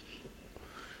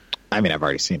I mean, I've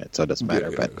already seen it, so it doesn't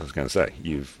matter. But I was going to say,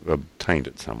 you've obtained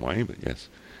it some way, but yes.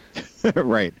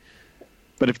 Right.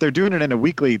 But if they're doing it in a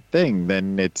weekly thing,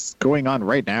 then it's going on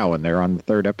right now, and they're on the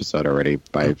 3rd episode already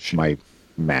by my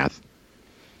math.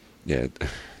 Yeah,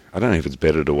 I don't know if it's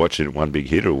better to watch it in one big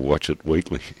hit or watch it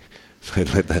weekly. So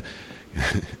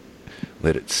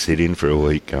let it sit in for a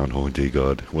week, going, oh dear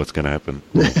God, what's going to happen?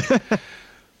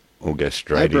 Or go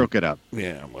straight in. I broke it up.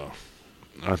 Yeah, well,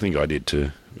 I think I did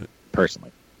too.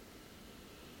 Personally.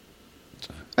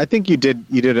 I think you did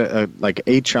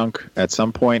a chunk at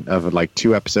some point of like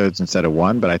 2 episodes instead of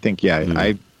 1, but I think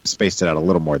I spaced it out a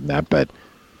little more than that. But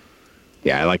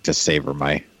yeah, I like to savor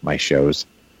my shows.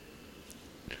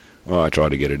 Well, I try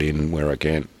to get it in where I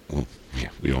can. Well, yeah,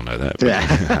 we all know that.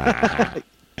 But,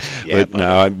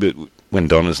 yeah, but when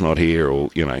Donna's not here, or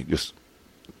just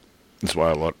that's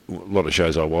why a lot of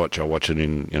shows I watch it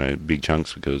in big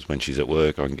chunks, because when she's at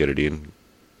work, I can get it in.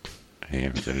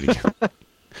 Yeah,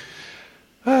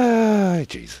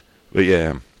 jeez. But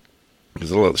yeah, there's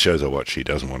a lot of the shows I watch she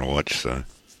doesn't want to watch, so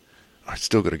I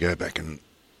still got to go back and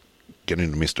get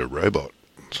into Mr. Robot.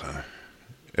 So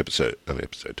episode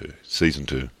 2, season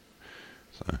 2.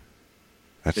 So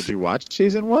did you watch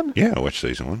season 1? Yeah, I watched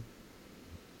season 1.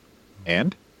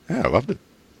 And? Yeah, I loved it.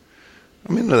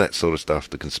 I'm into that sort of stuff,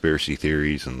 the conspiracy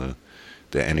theories and the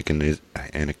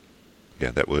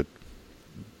that word.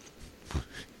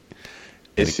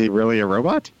 Is he really a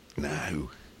robot?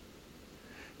 No.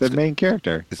 The main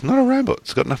character. It's not a robot.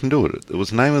 It's got nothing to do with it. It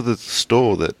was the name of the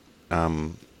store that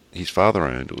his father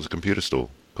owned. It was a computer store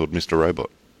called Mr. Robot.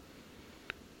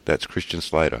 That's Christian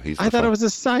Slater. I thought it was a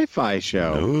sci-fi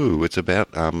show. No, it's about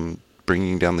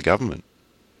bringing down the government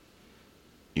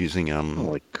using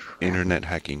internet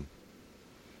hacking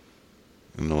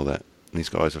and all that. And these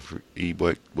guys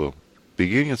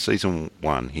beginning of season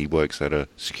 1, he works at a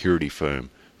security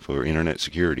firm for internet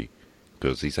security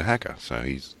because he's a hacker.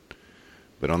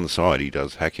 But on the side, he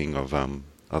does hacking of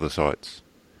other sites.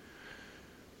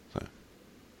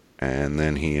 And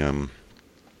then he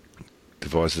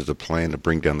devises a plan to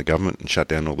bring down the government and shut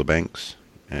down all the banks.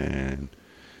 And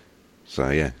so,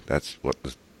 yeah, that's what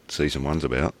the season 1's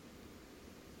about.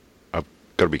 I've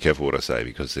got to be careful what I say,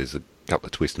 because there's couple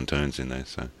of twists and turns in there.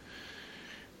 So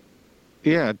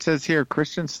Yeah, it says here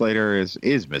Christian Slater is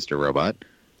Mr. Robot,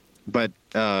 but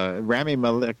Rami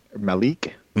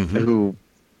Malek, who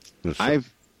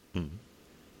I've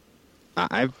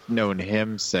known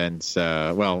him since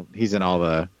he's in all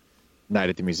the Night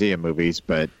at the Museum movies,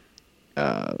 but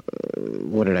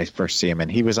what did I first see him in?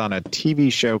 He was on a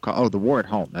TV show called The War at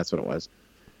Home. That's what it was,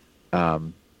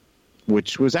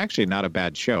 which was actually not a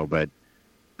bad show, but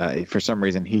for some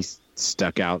reason he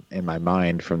stuck out in my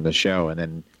mind from the show, and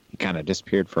then he kind of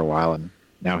disappeared for a while, and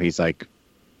now he's like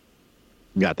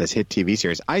got this hit TV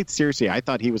series. I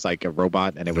thought he was like a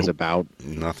robot, and it was about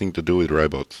nothing to do with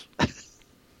robots.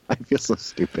 I feel so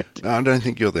stupid. No, I don't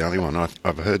think you're the only one.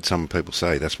 I've heard some people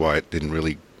say that's why it didn't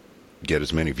really get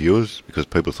as many viewers, because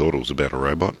people thought it was about a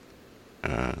robot.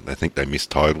 They think they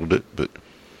mistitled it, but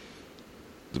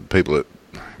the people that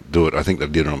do it, I think they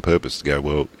did it on purpose to go,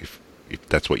 well, if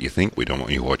that's what you think, we don't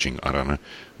want you watching. I don't know.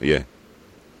 But yeah,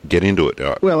 get into it.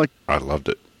 I loved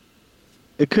it.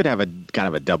 It could have a kind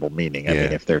of a double meaning. I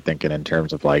mean, if they're thinking in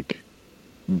terms of like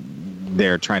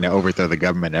they're trying to overthrow the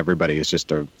government, everybody is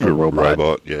just a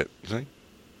robot. Yeah. See?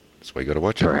 That's why you got to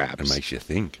watch Perhaps. it. It makes you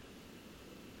think.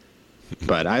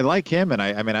 But I like him, and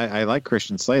I like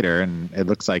Christian Slater, and it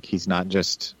looks like he's not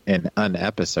just in an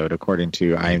episode, according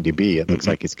to IMDb. It looks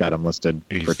like he's got him listed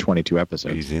for 22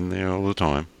 episodes. He's in there all the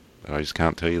time. I just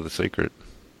can't tell you the secret.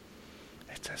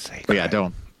 It's a secret. But yeah,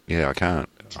 don't. Yeah, I can't.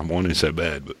 I want to so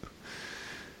bad, but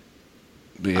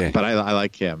yeah. But I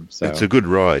like him. So it's a good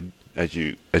ride as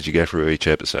you go through each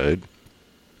episode.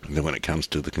 And then when it comes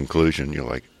to the conclusion, you're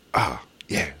like,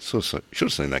 yeah, should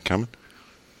have seen that coming.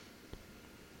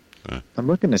 I'm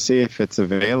looking to see if it's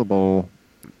available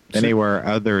anywhere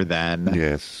other than...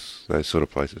 Yes, those sort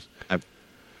of places.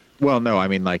 No, I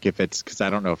mean, like, if it's... Because I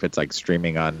don't know if it's, like,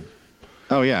 streaming on...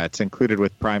 Oh, yeah, it's included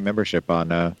with Prime membership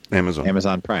on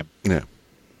Amazon Prime. Yeah.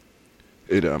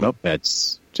 Nope,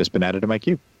 it's just been added to my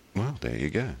queue. Well, there you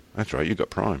go. That's right, you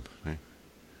got Prime. Yeah.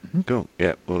 Mm-hmm. Cool.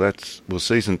 Yeah, well,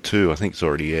 Season 2, I think it's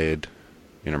already aired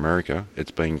in America.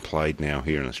 It's being played now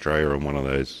here in Australia on one of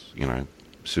those,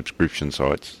 subscription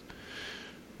sites.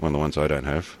 One of the ones I don't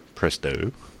have,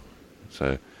 Presto.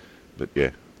 So, but yeah,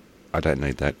 I don't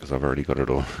need that because I've already got it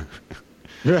all.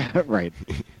 Right.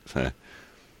 So,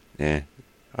 yeah,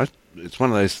 it's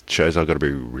one of those shows I've got to be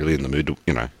really in the mood to,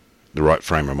 the right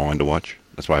frame of mind to watch.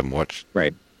 That's why I haven't watched.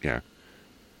 Right. Yeah.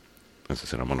 As I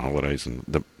said, I'm on holidays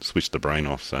and switch the brain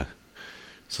off. So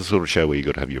it's the sort of show where you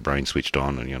got to have your brain switched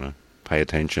on and pay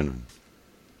attention.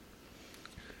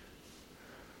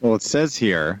 Well, it says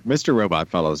here, Mr. Robot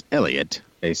follows Elliot,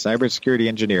 a cybersecurity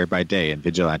engineer by day and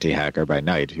vigilante hacker by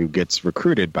night, who gets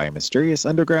recruited by a mysterious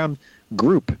underground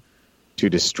group to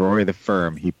destroy the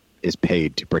firm he is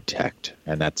paid to protect.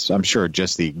 And that's, I'm sure,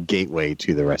 just the gateway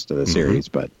to the rest of the series,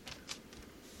 but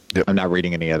I'm not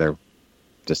reading any other,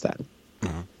 just that.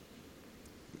 Uh-huh.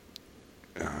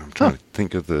 I'm trying to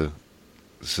think of the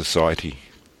society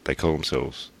they call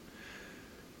themselves,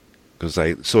 because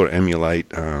they sort of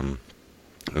emulate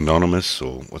Anonymous,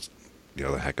 or what's the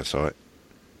other hacker site.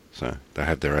 So they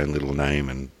have their own little name,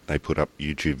 and they put up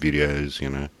YouTube videos,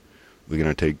 we're going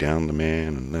to take down the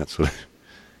man, and that sort of...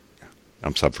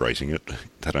 I'm subphrasing it.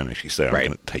 They don't actually say, I'm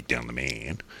going to take down the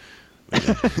man.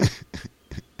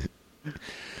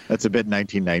 That's a bit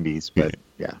 1990s, but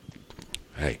yeah.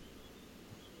 Hey,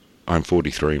 I'm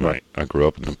 43, mate. I grew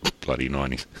up in the bloody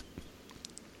 90s.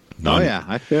 Oh, yeah,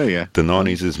 I feel you. The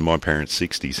 90s is my parents'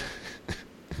 60s.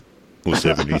 Or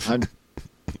 70s. I'm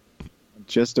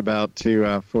just about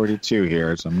to 42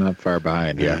 here, so I'm not far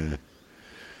behind you.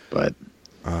 But,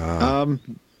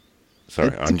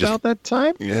 sorry, I'm just about that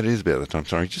time? Yeah, it is about that time.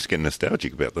 Sorry, just getting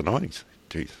nostalgic about the 90s.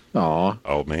 Jeez. Aw.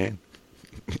 Old man.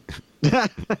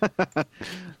 Get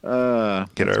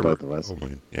over both it. of us. Oh,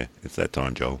 man. Yeah, it's that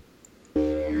time, Joel.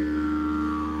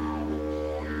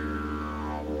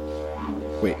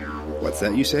 Wait, what's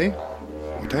that you say?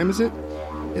 What time is it?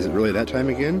 Is it really that time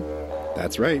again?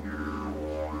 That's right.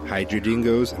 Hide your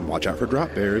dingoes and watch out for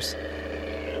drop bears.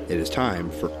 It is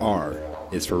time for R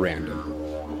is for Random.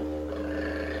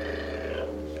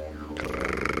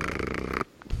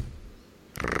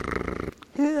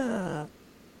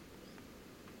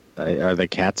 Are the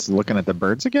cats looking at the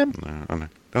birds again? No, I know.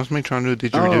 That was me trying to do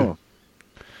didgeridoo.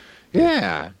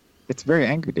 Yeah. It's very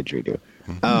angry didgeridoo.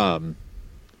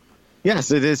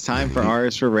 Yes, it is time for R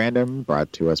is for Random,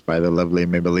 brought to us by the lovely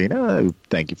Mabelina.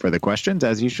 Thank you for the questions,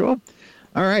 as usual.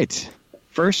 All right.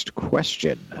 First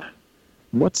question.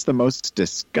 What's the most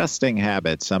disgusting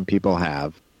habit some people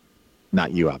have?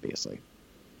 Not you, obviously.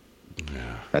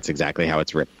 Yeah. That's exactly how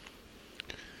it's written.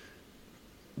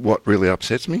 What really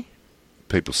upsets me?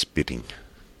 people spitting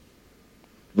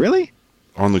Really?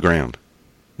 on the ground.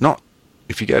 Not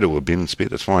if you go to a bin and spit,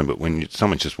 that's fine. But when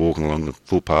someone's just walking along the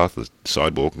footpath, the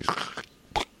sidewalk, and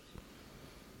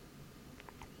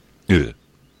yeah,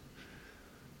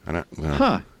 I don't.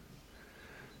 Huh.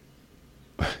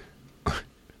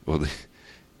 Well,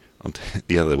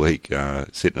 the other week,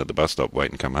 sitting at the bus stop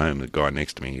waiting to come home, the guy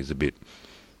next to me is a bit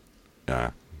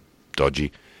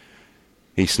dodgy.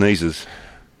 He sneezes,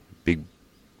 big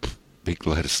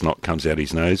load of snot comes out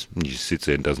his nose, and he just sits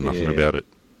there and does nothing about it.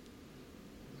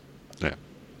 Yeah,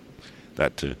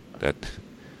 that too.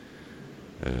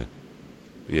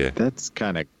 Yeah. That's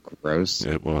kind of gross.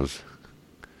 It was.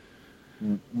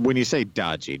 When you say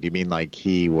dodgy, do you mean like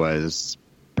he was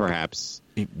perhaps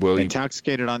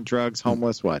intoxicated on drugs,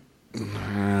 homeless, what?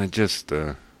 Just,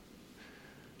 I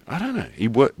don't know. He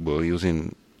was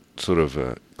in sort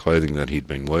of clothing that he'd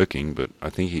been working, but I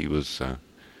think he was a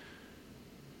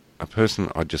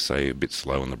person, I'd just say, a bit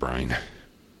slow in the brain.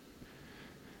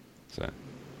 So.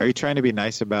 Are you trying to be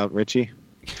nice about Richie?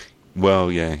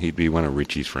 Well, yeah, he'd be one of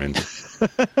Richie's friends.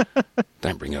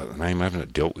 Don't bring up the name. I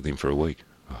haven't dealt with him for a week.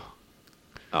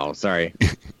 Oh, sorry.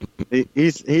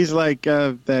 He's like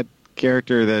that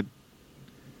character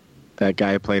that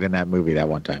guy played in that movie that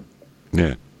one time.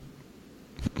 Yeah.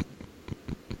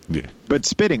 Yeah. But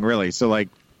spitting, really. So, like,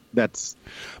 that's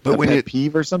but a pet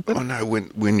peeve or something? Oh, no,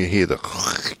 when you hear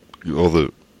all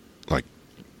the, like,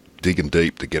 digging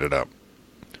deep to get it up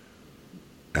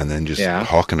and then just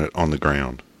hocking it on the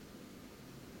ground.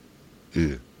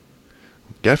 Yeah.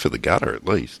 Go for the gutter, at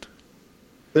least.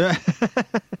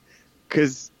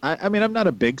 Because, I mean, I'm not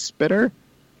a big spitter,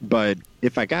 but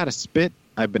if I gotta spit,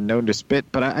 I've been known to spit,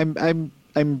 but I'm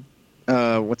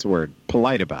what's the word?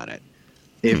 Polite about it.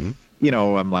 If,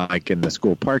 I'm like in the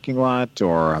school parking lot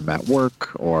or I'm at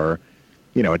work or,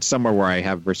 it's somewhere where I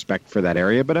have respect for that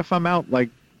area. But if I'm out, like,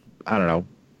 I don't know,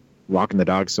 walking the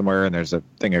dog somewhere and there's a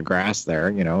thing of grass there,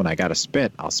 and I gotta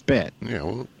spit, I'll spit. Yeah,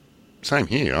 well, same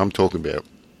here. I'm talking about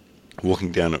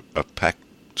walking down a packed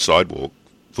sidewalk,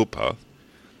 footpath,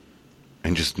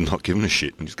 and just not giving a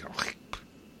shit and just go.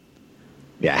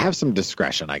 Yeah, have some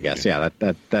discretion, I guess. Yeah,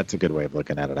 that's a good way of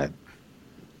looking at it.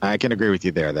 I can agree with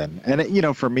you there. Then,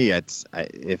 and for me, it's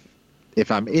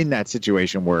if I'm in that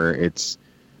situation where it's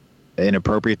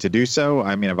inappropriate to do so.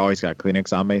 I mean, I've always got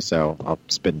Kleenex on me, so I'll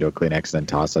spit into a Kleenex and then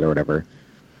toss it or whatever,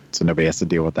 so nobody has to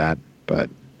deal with that. But,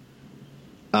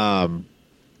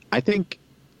 I think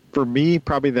for me,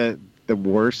 probably the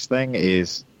worst thing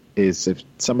is if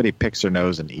somebody picks their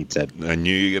nose and eats it. I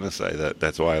knew you were going to say that.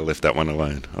 That's why I left that one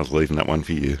alone. I was leaving that one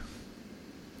for you.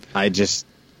 There's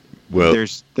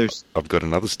I've got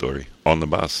another story on the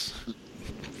bus a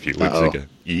few weeks ago.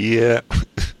 Yeah.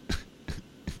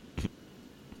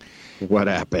 What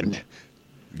happened?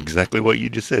 Exactly what you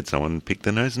just said. Someone picked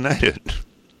their nose and ate it.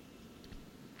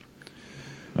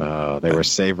 They were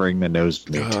savoring the nose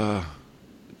meat.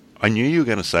 I knew you were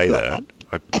going to say that.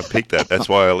 I picked that. That's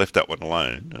why I left that one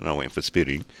alone, and I went for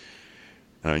spitting.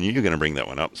 And I knew you were going to bring that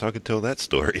one up, so I could tell that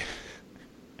story.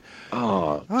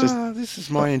 This is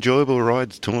my enjoyable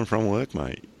rides to and from work,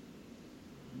 mate.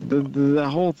 The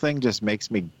whole thing just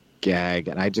makes me gag,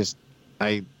 and I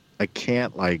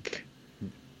can't, like...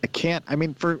 I can't. I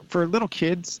mean, for little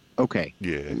kids, okay.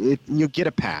 Yeah. You get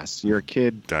a pass. You're a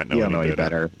kid. You don't know any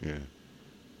better. Yeah.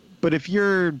 But if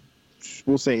you're,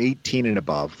 we'll say 18 and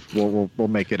above, we'll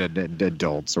make it an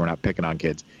adult, so we're not picking on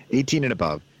kids. 18 and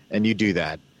above, and you do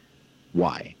that,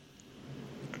 why?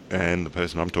 And the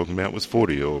person I'm talking about was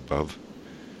 40 or above.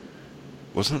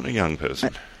 Wasn't a young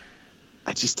person.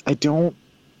 I don't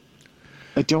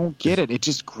get it. It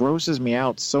just grosses me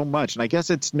out so much. And I guess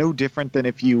it's no different than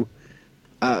if you,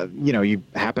 you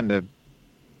happen to,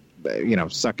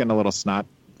 suck in a little snot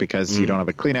because you don't have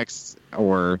a Kleenex,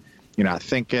 or you're not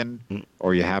thinking,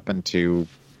 or you happen to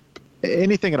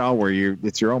anything at all where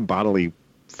it's your own bodily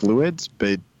fluids,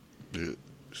 but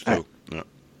no.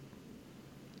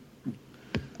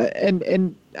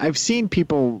 And I've seen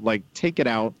people like take it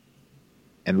out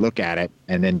and look at it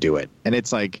and then do it, and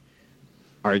it's like,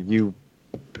 are you,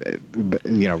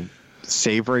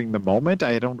 savoring the moment?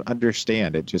 I don't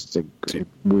understand. It just it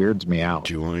weirds me out.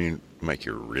 Do you want me to make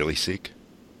you really sick?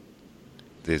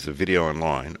 There's a video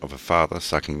online of a father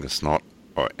sucking the snot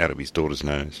out of his daughter's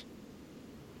nose.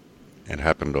 It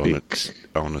happened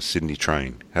on a Sydney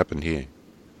train. Happened here.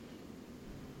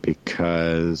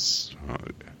 Because...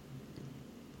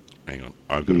 hang on.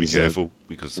 I've got to be careful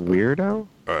because... Weirdo?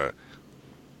 I'm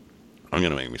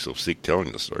going to make myself sick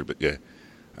telling the story, but yeah.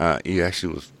 He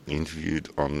actually was interviewed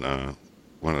on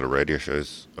one of the radio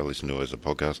shows I listen to as a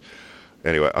podcast.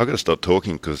 Anyway, I've got to stop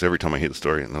talking because every time I hear the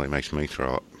story, it nearly makes me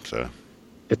throw up. So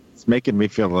It's making me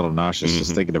feel a little nauseous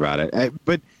just thinking about it.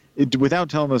 But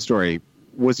without telling the story,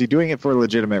 was he doing it for a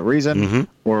legitimate reason,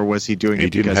 or was he doing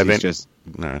it because he's just...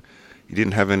 No, he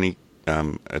didn't have any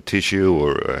a tissue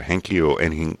or a hanky or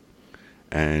anything.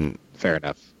 And fair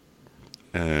enough.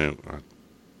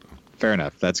 Fair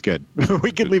enough. That's good.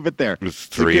 We can leave it there. It was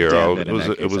 3-year-old.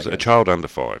 It was a child under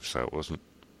 5, so it wasn't...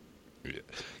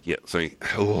 Yeah,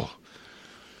 so...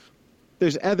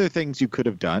 There's other things you could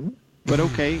have done, but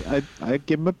okay, I'd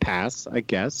give him a pass, I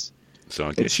guess. So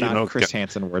I guess it's not Chris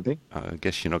Hansen worthy. I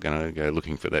guess you're not going to go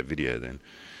looking for that video then.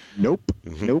 Nope.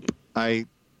 Nope. But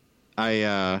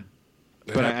I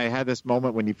had this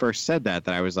moment when you first said that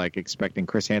I was like expecting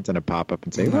Chris Hansen to pop up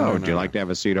and say, would you like to have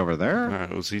a seat over there? No,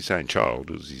 it was his own child.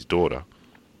 It was his daughter.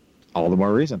 All the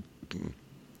more reason.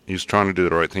 He was trying to do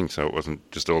the right thing so it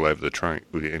wasn't just all over the train.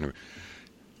 Anyway,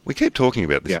 we keep talking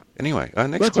about this. Yeah. Anyway,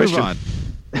 next question. Let's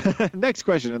move on. Next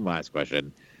question and last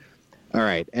question. All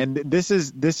right. And this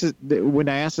is when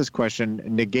I ask this question,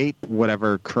 negate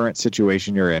whatever current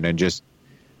situation you're in and just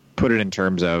put it in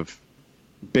terms of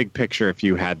big picture if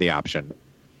you had the option.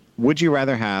 Would you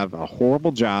rather have a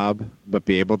horrible job but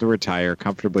be able to retire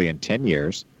comfortably in 10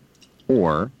 years,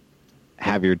 or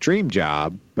have your dream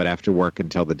job but have to work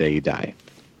until the day you die?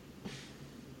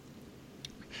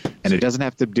 And it doesn't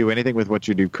have to do anything with what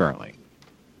you do currently.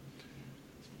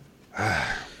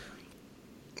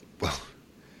 Well,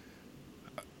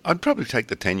 I'd probably take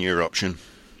the 10-year option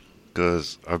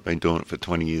because I've been doing it for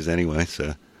 20 years anyway,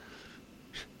 so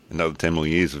another 10 more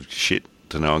years of shit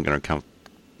to know I'm going to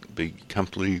be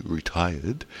comfortably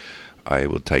retired. I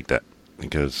will take that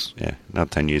because, another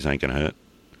 10 years ain't going to hurt.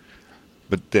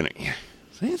 But then,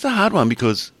 it's a hard one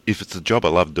because if it's a job I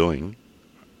love doing,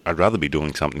 I'd rather be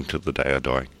doing something till the day I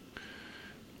die.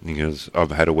 Because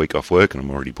I've had a week off work and I'm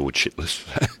already bored shitless.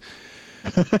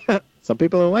 Some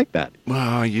people are like that. Well,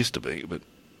 I used to be, but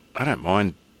I don't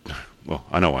mind. Well,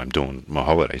 I know I'm doing my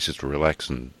holidays just to relax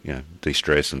and,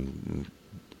 de-stress and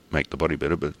make the body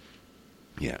better. But,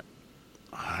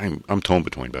 I'm torn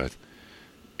between both.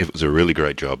 If it was a really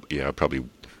great job, I'd probably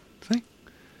think.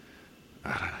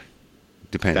 I don't know.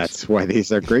 Depends. That's why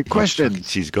these are great questions.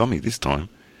 She's got me this time.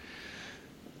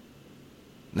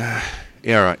 Nah.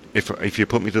 Yeah, all right. If you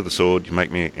put me to the sword, you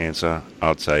make me answer,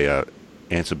 I'd say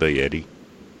answer B, Eddie.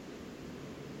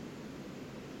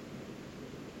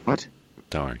 What?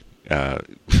 Don't worry.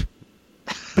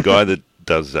 The guy that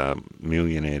does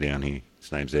Millionaire down here,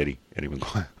 his name's Eddie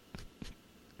McGuire.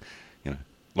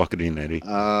 Lock it in, Eddie.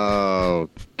 Oh,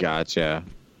 gotcha.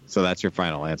 So that's your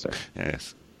final answer.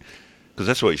 Yes. Because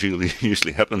that's what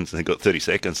usually happens. They've got 30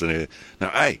 seconds and they're,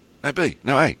 no, A, no, B,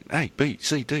 no, A, B,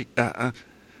 C, D, And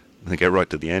they go right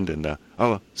to the end and,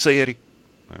 see, Eddie.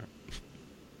 Right.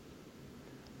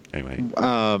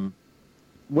 Anyway.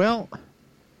 Well,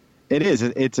 it is.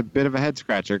 It's a bit of a head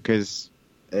scratcher because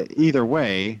either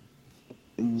way,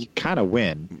 you kind of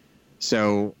win.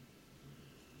 So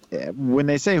when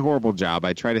they say horrible job,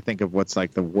 I try to think of what's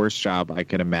like the worst job I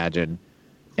can imagine.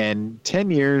 And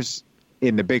 10 years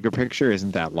in the bigger picture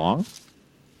isn't that long.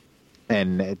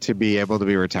 And to be able to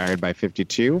be retired by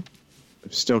 52,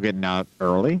 still getting out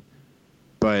early.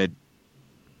 But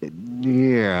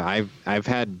I've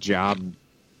had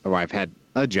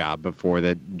a job before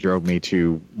that drove me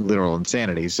to literal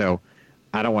insanity. So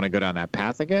I don't want to go down that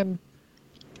path again.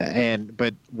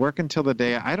 But work until the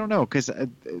day, I don't know, because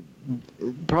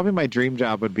probably my dream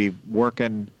job would be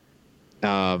working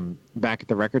back at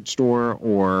the record store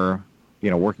or,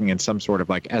 working in some sort of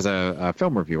like as a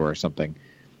film reviewer or something.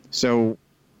 So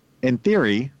in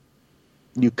theory,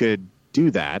 you could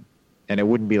do that and it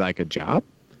wouldn't be like a job.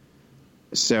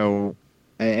 So,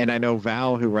 and I know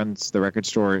Val, who runs the record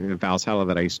store, Val's Hella,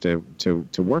 that I used to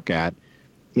work at,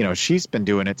 she's been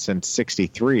doing it since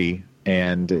 63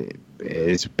 and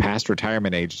is past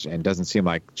retirement age and doesn't seem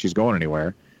like she's going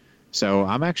anywhere. So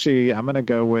I'm going to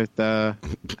go with, I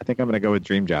think I'm going to go with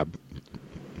dream job.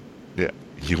 Yeah.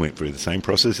 You went through the same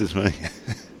process as me.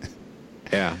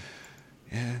 Yeah.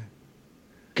 Yeah.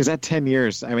 Because that 10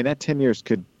 years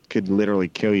could literally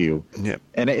kill you. Yeah.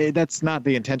 And that's not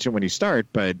the intention when you start,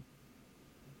 but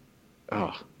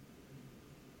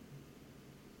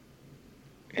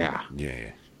yeah. Yeah.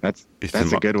 That's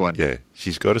a good one. Yeah.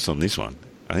 She's got us on this one.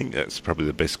 I think that's probably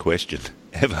the best question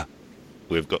ever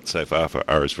we've got so far for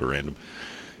R's for Random.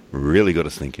 Really got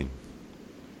us thinking.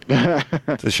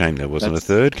 It's a shame there wasn't a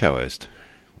third co-host.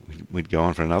 We'd go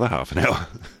on for another half an hour.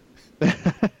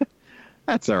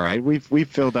 That's all right. We've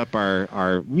filled up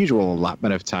our usual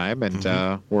allotment of time,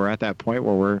 and we're at that point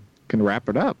where we can wrap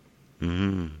it up.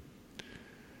 Mm-hmm.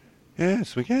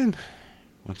 Yes, we can.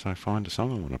 Once I find a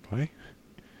song I want to play.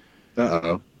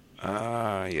 Uh-oh.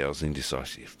 Yeah, I was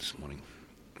indecisive this morning.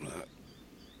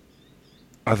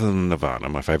 Other than Nirvana,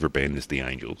 my favourite band is the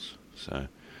Angels. So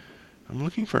I'm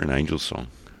looking for an Angels song.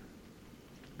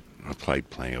 I've played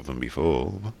plenty of them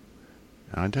before.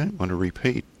 I don't want to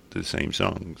repeat the same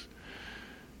songs.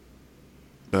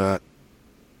 But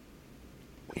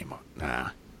we might.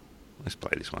 Nah. Let's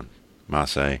play this one.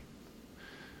 Marseille.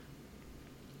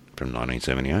 From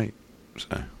 1978.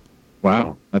 So.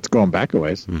 Wow, that's going back a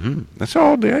ways. Mm-hmm. That's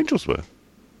how old the Angels were.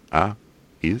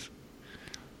 Is.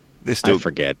 They're still, I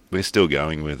forget. We're still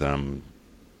going with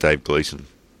Dave Gleason,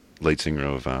 lead singer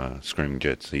of Screaming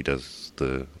Jets. He does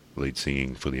the lead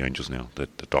singing for the Angels now. The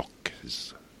Doc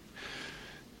has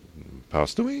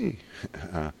passed away.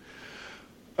 All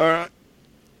right.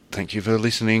 Thank you for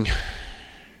listening.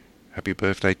 Happy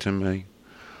birthday to me.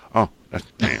 Oh,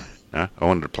 hang on. No, I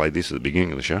wanted to play this at the beginning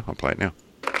of the show. I'll play it now.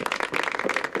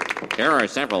 There are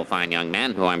several fine young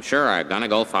men who I'm sure are gonna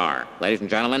go far. Ladies and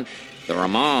gentlemen, the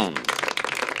Ramones.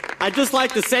 I'd just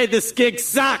like to say this gig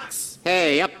sucks.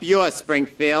 Hey, up yours,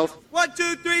 Springfield. 1,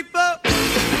 2, 3, 4. Happy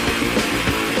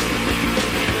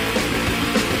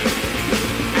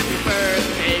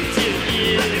birthday to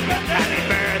you. Happy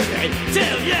birthday to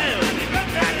you.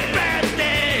 Happy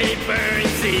birthday,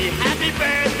 Bernsey. Happy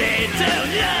birthday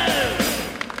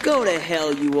to you. Go to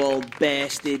hell, you old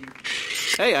bastard.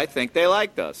 Hey, I think they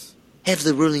liked us. Have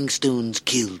the Rolling Stones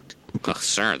killed. Oh,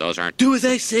 sir, those aren't... Do as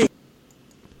I say.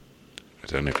 I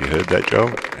don't know if you heard that, Joel.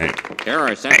 Hey. There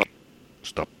are several...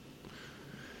 Stop.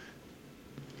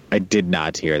 I did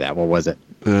not hear that. What was it?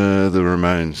 The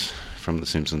Ramones from The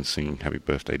Simpsons singing Happy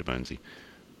Birthday to Bernsey.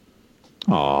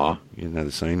 Aw. You know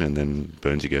the scene? And then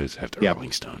Bernsey goes, have the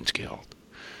Rolling Stones killed.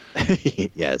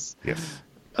 Yes. Yes.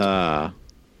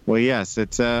 Well, yes,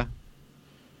 it's, what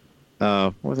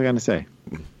was I going to say?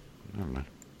 I don't know.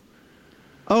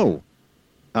 Oh,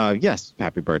 yes,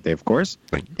 happy birthday, of course.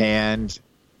 Thank you. And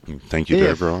thank you to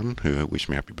everyone who wished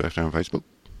me happy birthday on Facebook.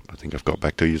 I think I've got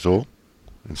back to you all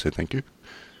and said thank you.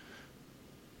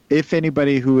 If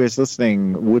anybody who is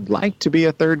listening would like to be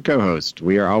a third co-host,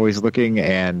 we are always looking,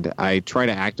 and I try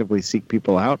to actively seek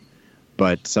people out,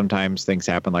 but sometimes things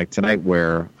happen like tonight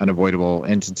where unavoidable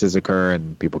instances occur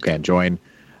and people can't join,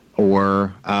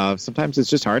 or sometimes it's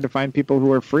just hard to find people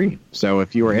who are free. So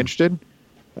if you are interested,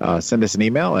 send us an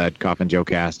email at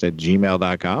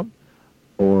coffinjokecast@gmail.com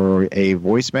or a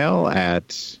voicemail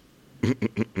at...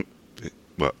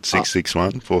 What,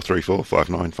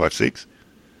 661-434-5956?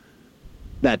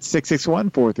 That's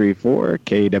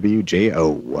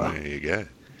 661-434-KWJO. There you go.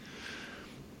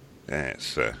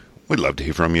 Yes, we'd love to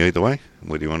hear from you either way.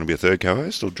 Whether you want to be a third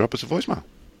co-host or drop us a voicemail.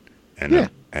 And,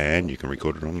 and you can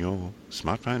record it on your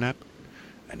smartphone app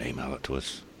and email it to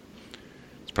us.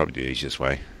 It's probably the easiest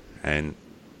way. And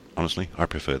honestly, I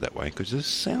prefer that way because it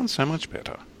sounds so much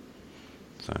better.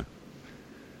 So,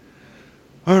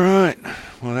 all right.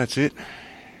 Well, that's it.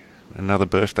 Another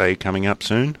birthday coming up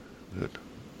soon. But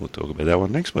we'll talk about that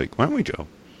one next week, won't we, Joel?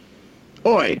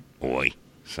 Oi. Oi.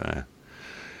 So,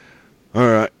 all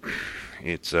right.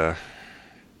 It's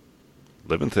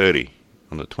 11:30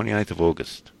 on the 28th of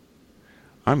August.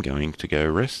 I'm going to go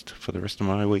rest for the rest of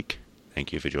my week.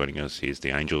 Thank you for joining us. Here's the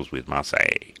Angels with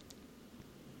Marseille.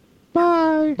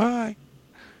 Bye. Bye.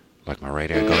 Like my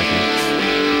radio guy.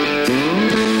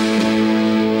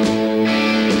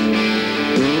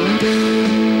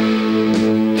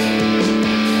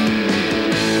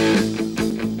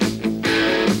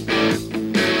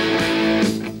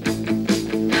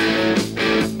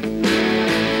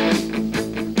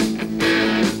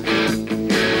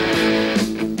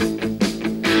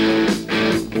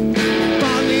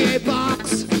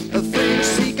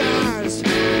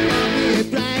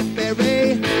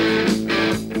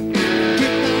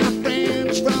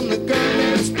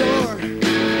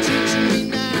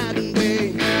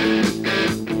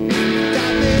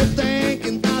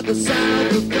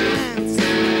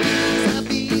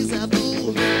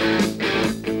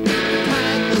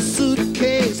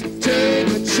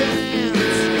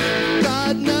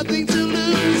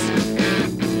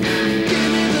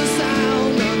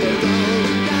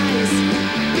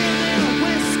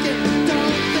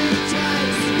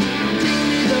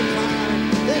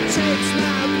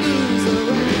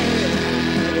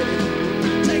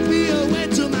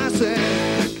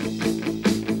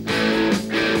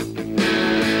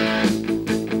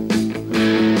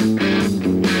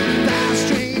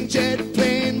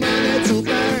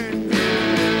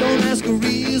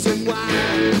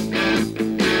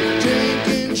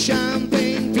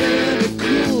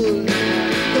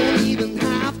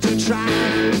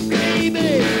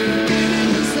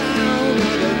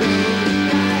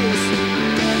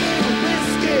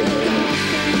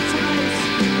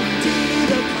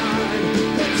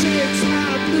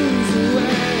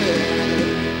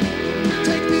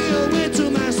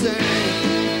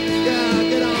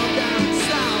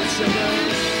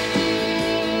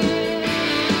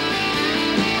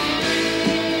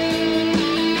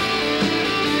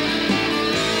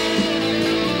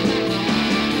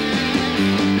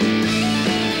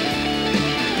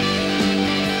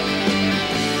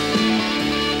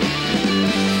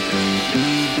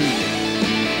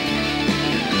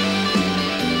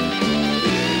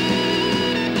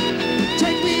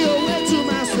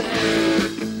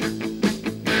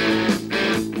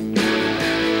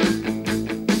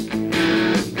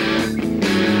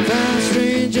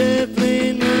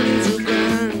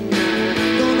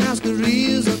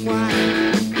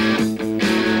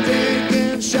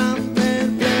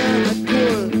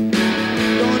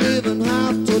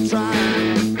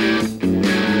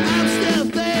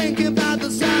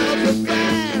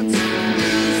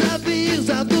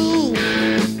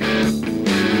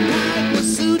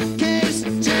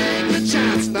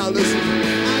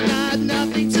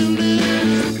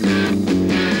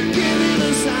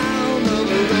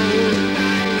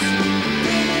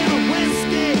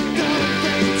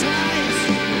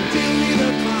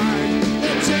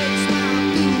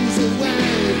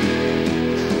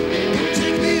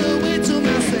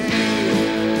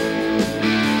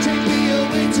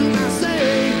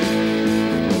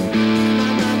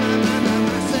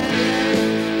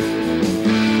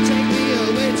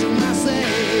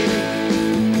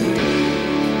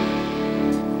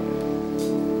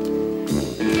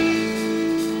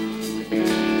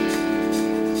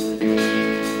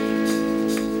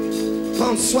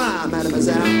 Bonsoir,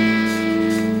 mademoiselle.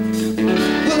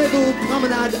 Voulez-vous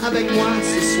promenade avec moi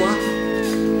ce soir?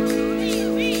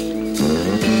 Oh,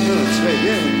 très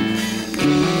bien.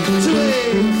 Tu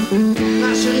es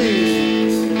ma chérie.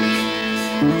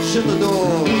 Je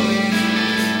t'adore.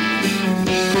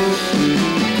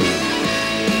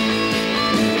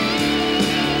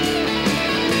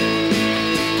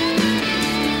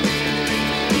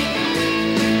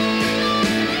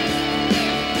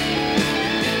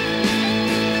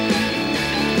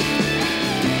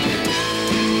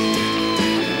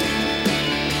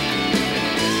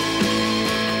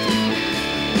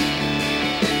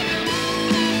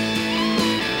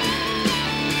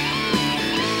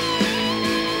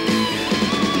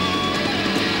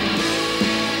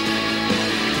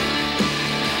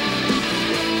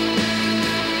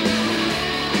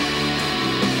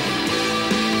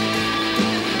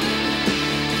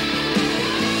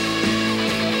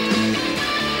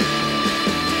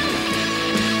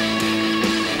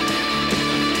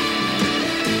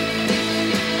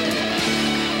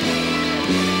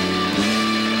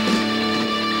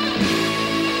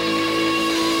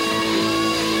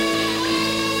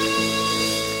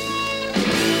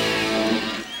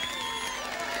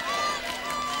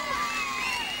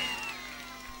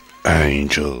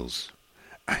 Angels.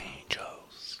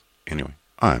 Anyway,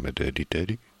 I'm a dirty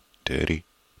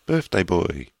birthday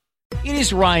boy. It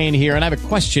is Ryan here, and I have a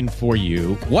question for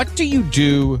you. What do you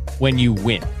do when you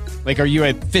win? Like, are you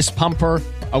a fist pumper,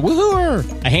 a woo-hooer,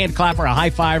 a hand clapper, a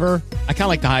high fiver? I kind of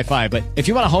like the high five, but if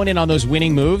you want to hone in on those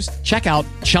winning moves, check out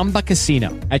Chumba Casino.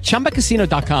 At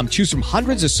ChumbaCasino.com, choose from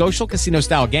hundreds of social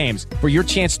casino-style games for your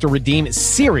chance to redeem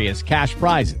serious cash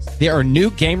prizes. There are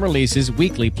new game releases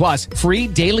weekly, plus free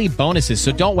daily bonuses,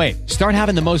 so don't wait. Start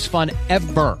having the most fun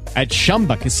ever at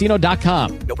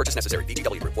ChumbaCasino.com. No purchase necessary.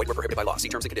 VGW Group. Void where prohibited by law. See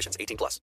terms and conditions. 18+.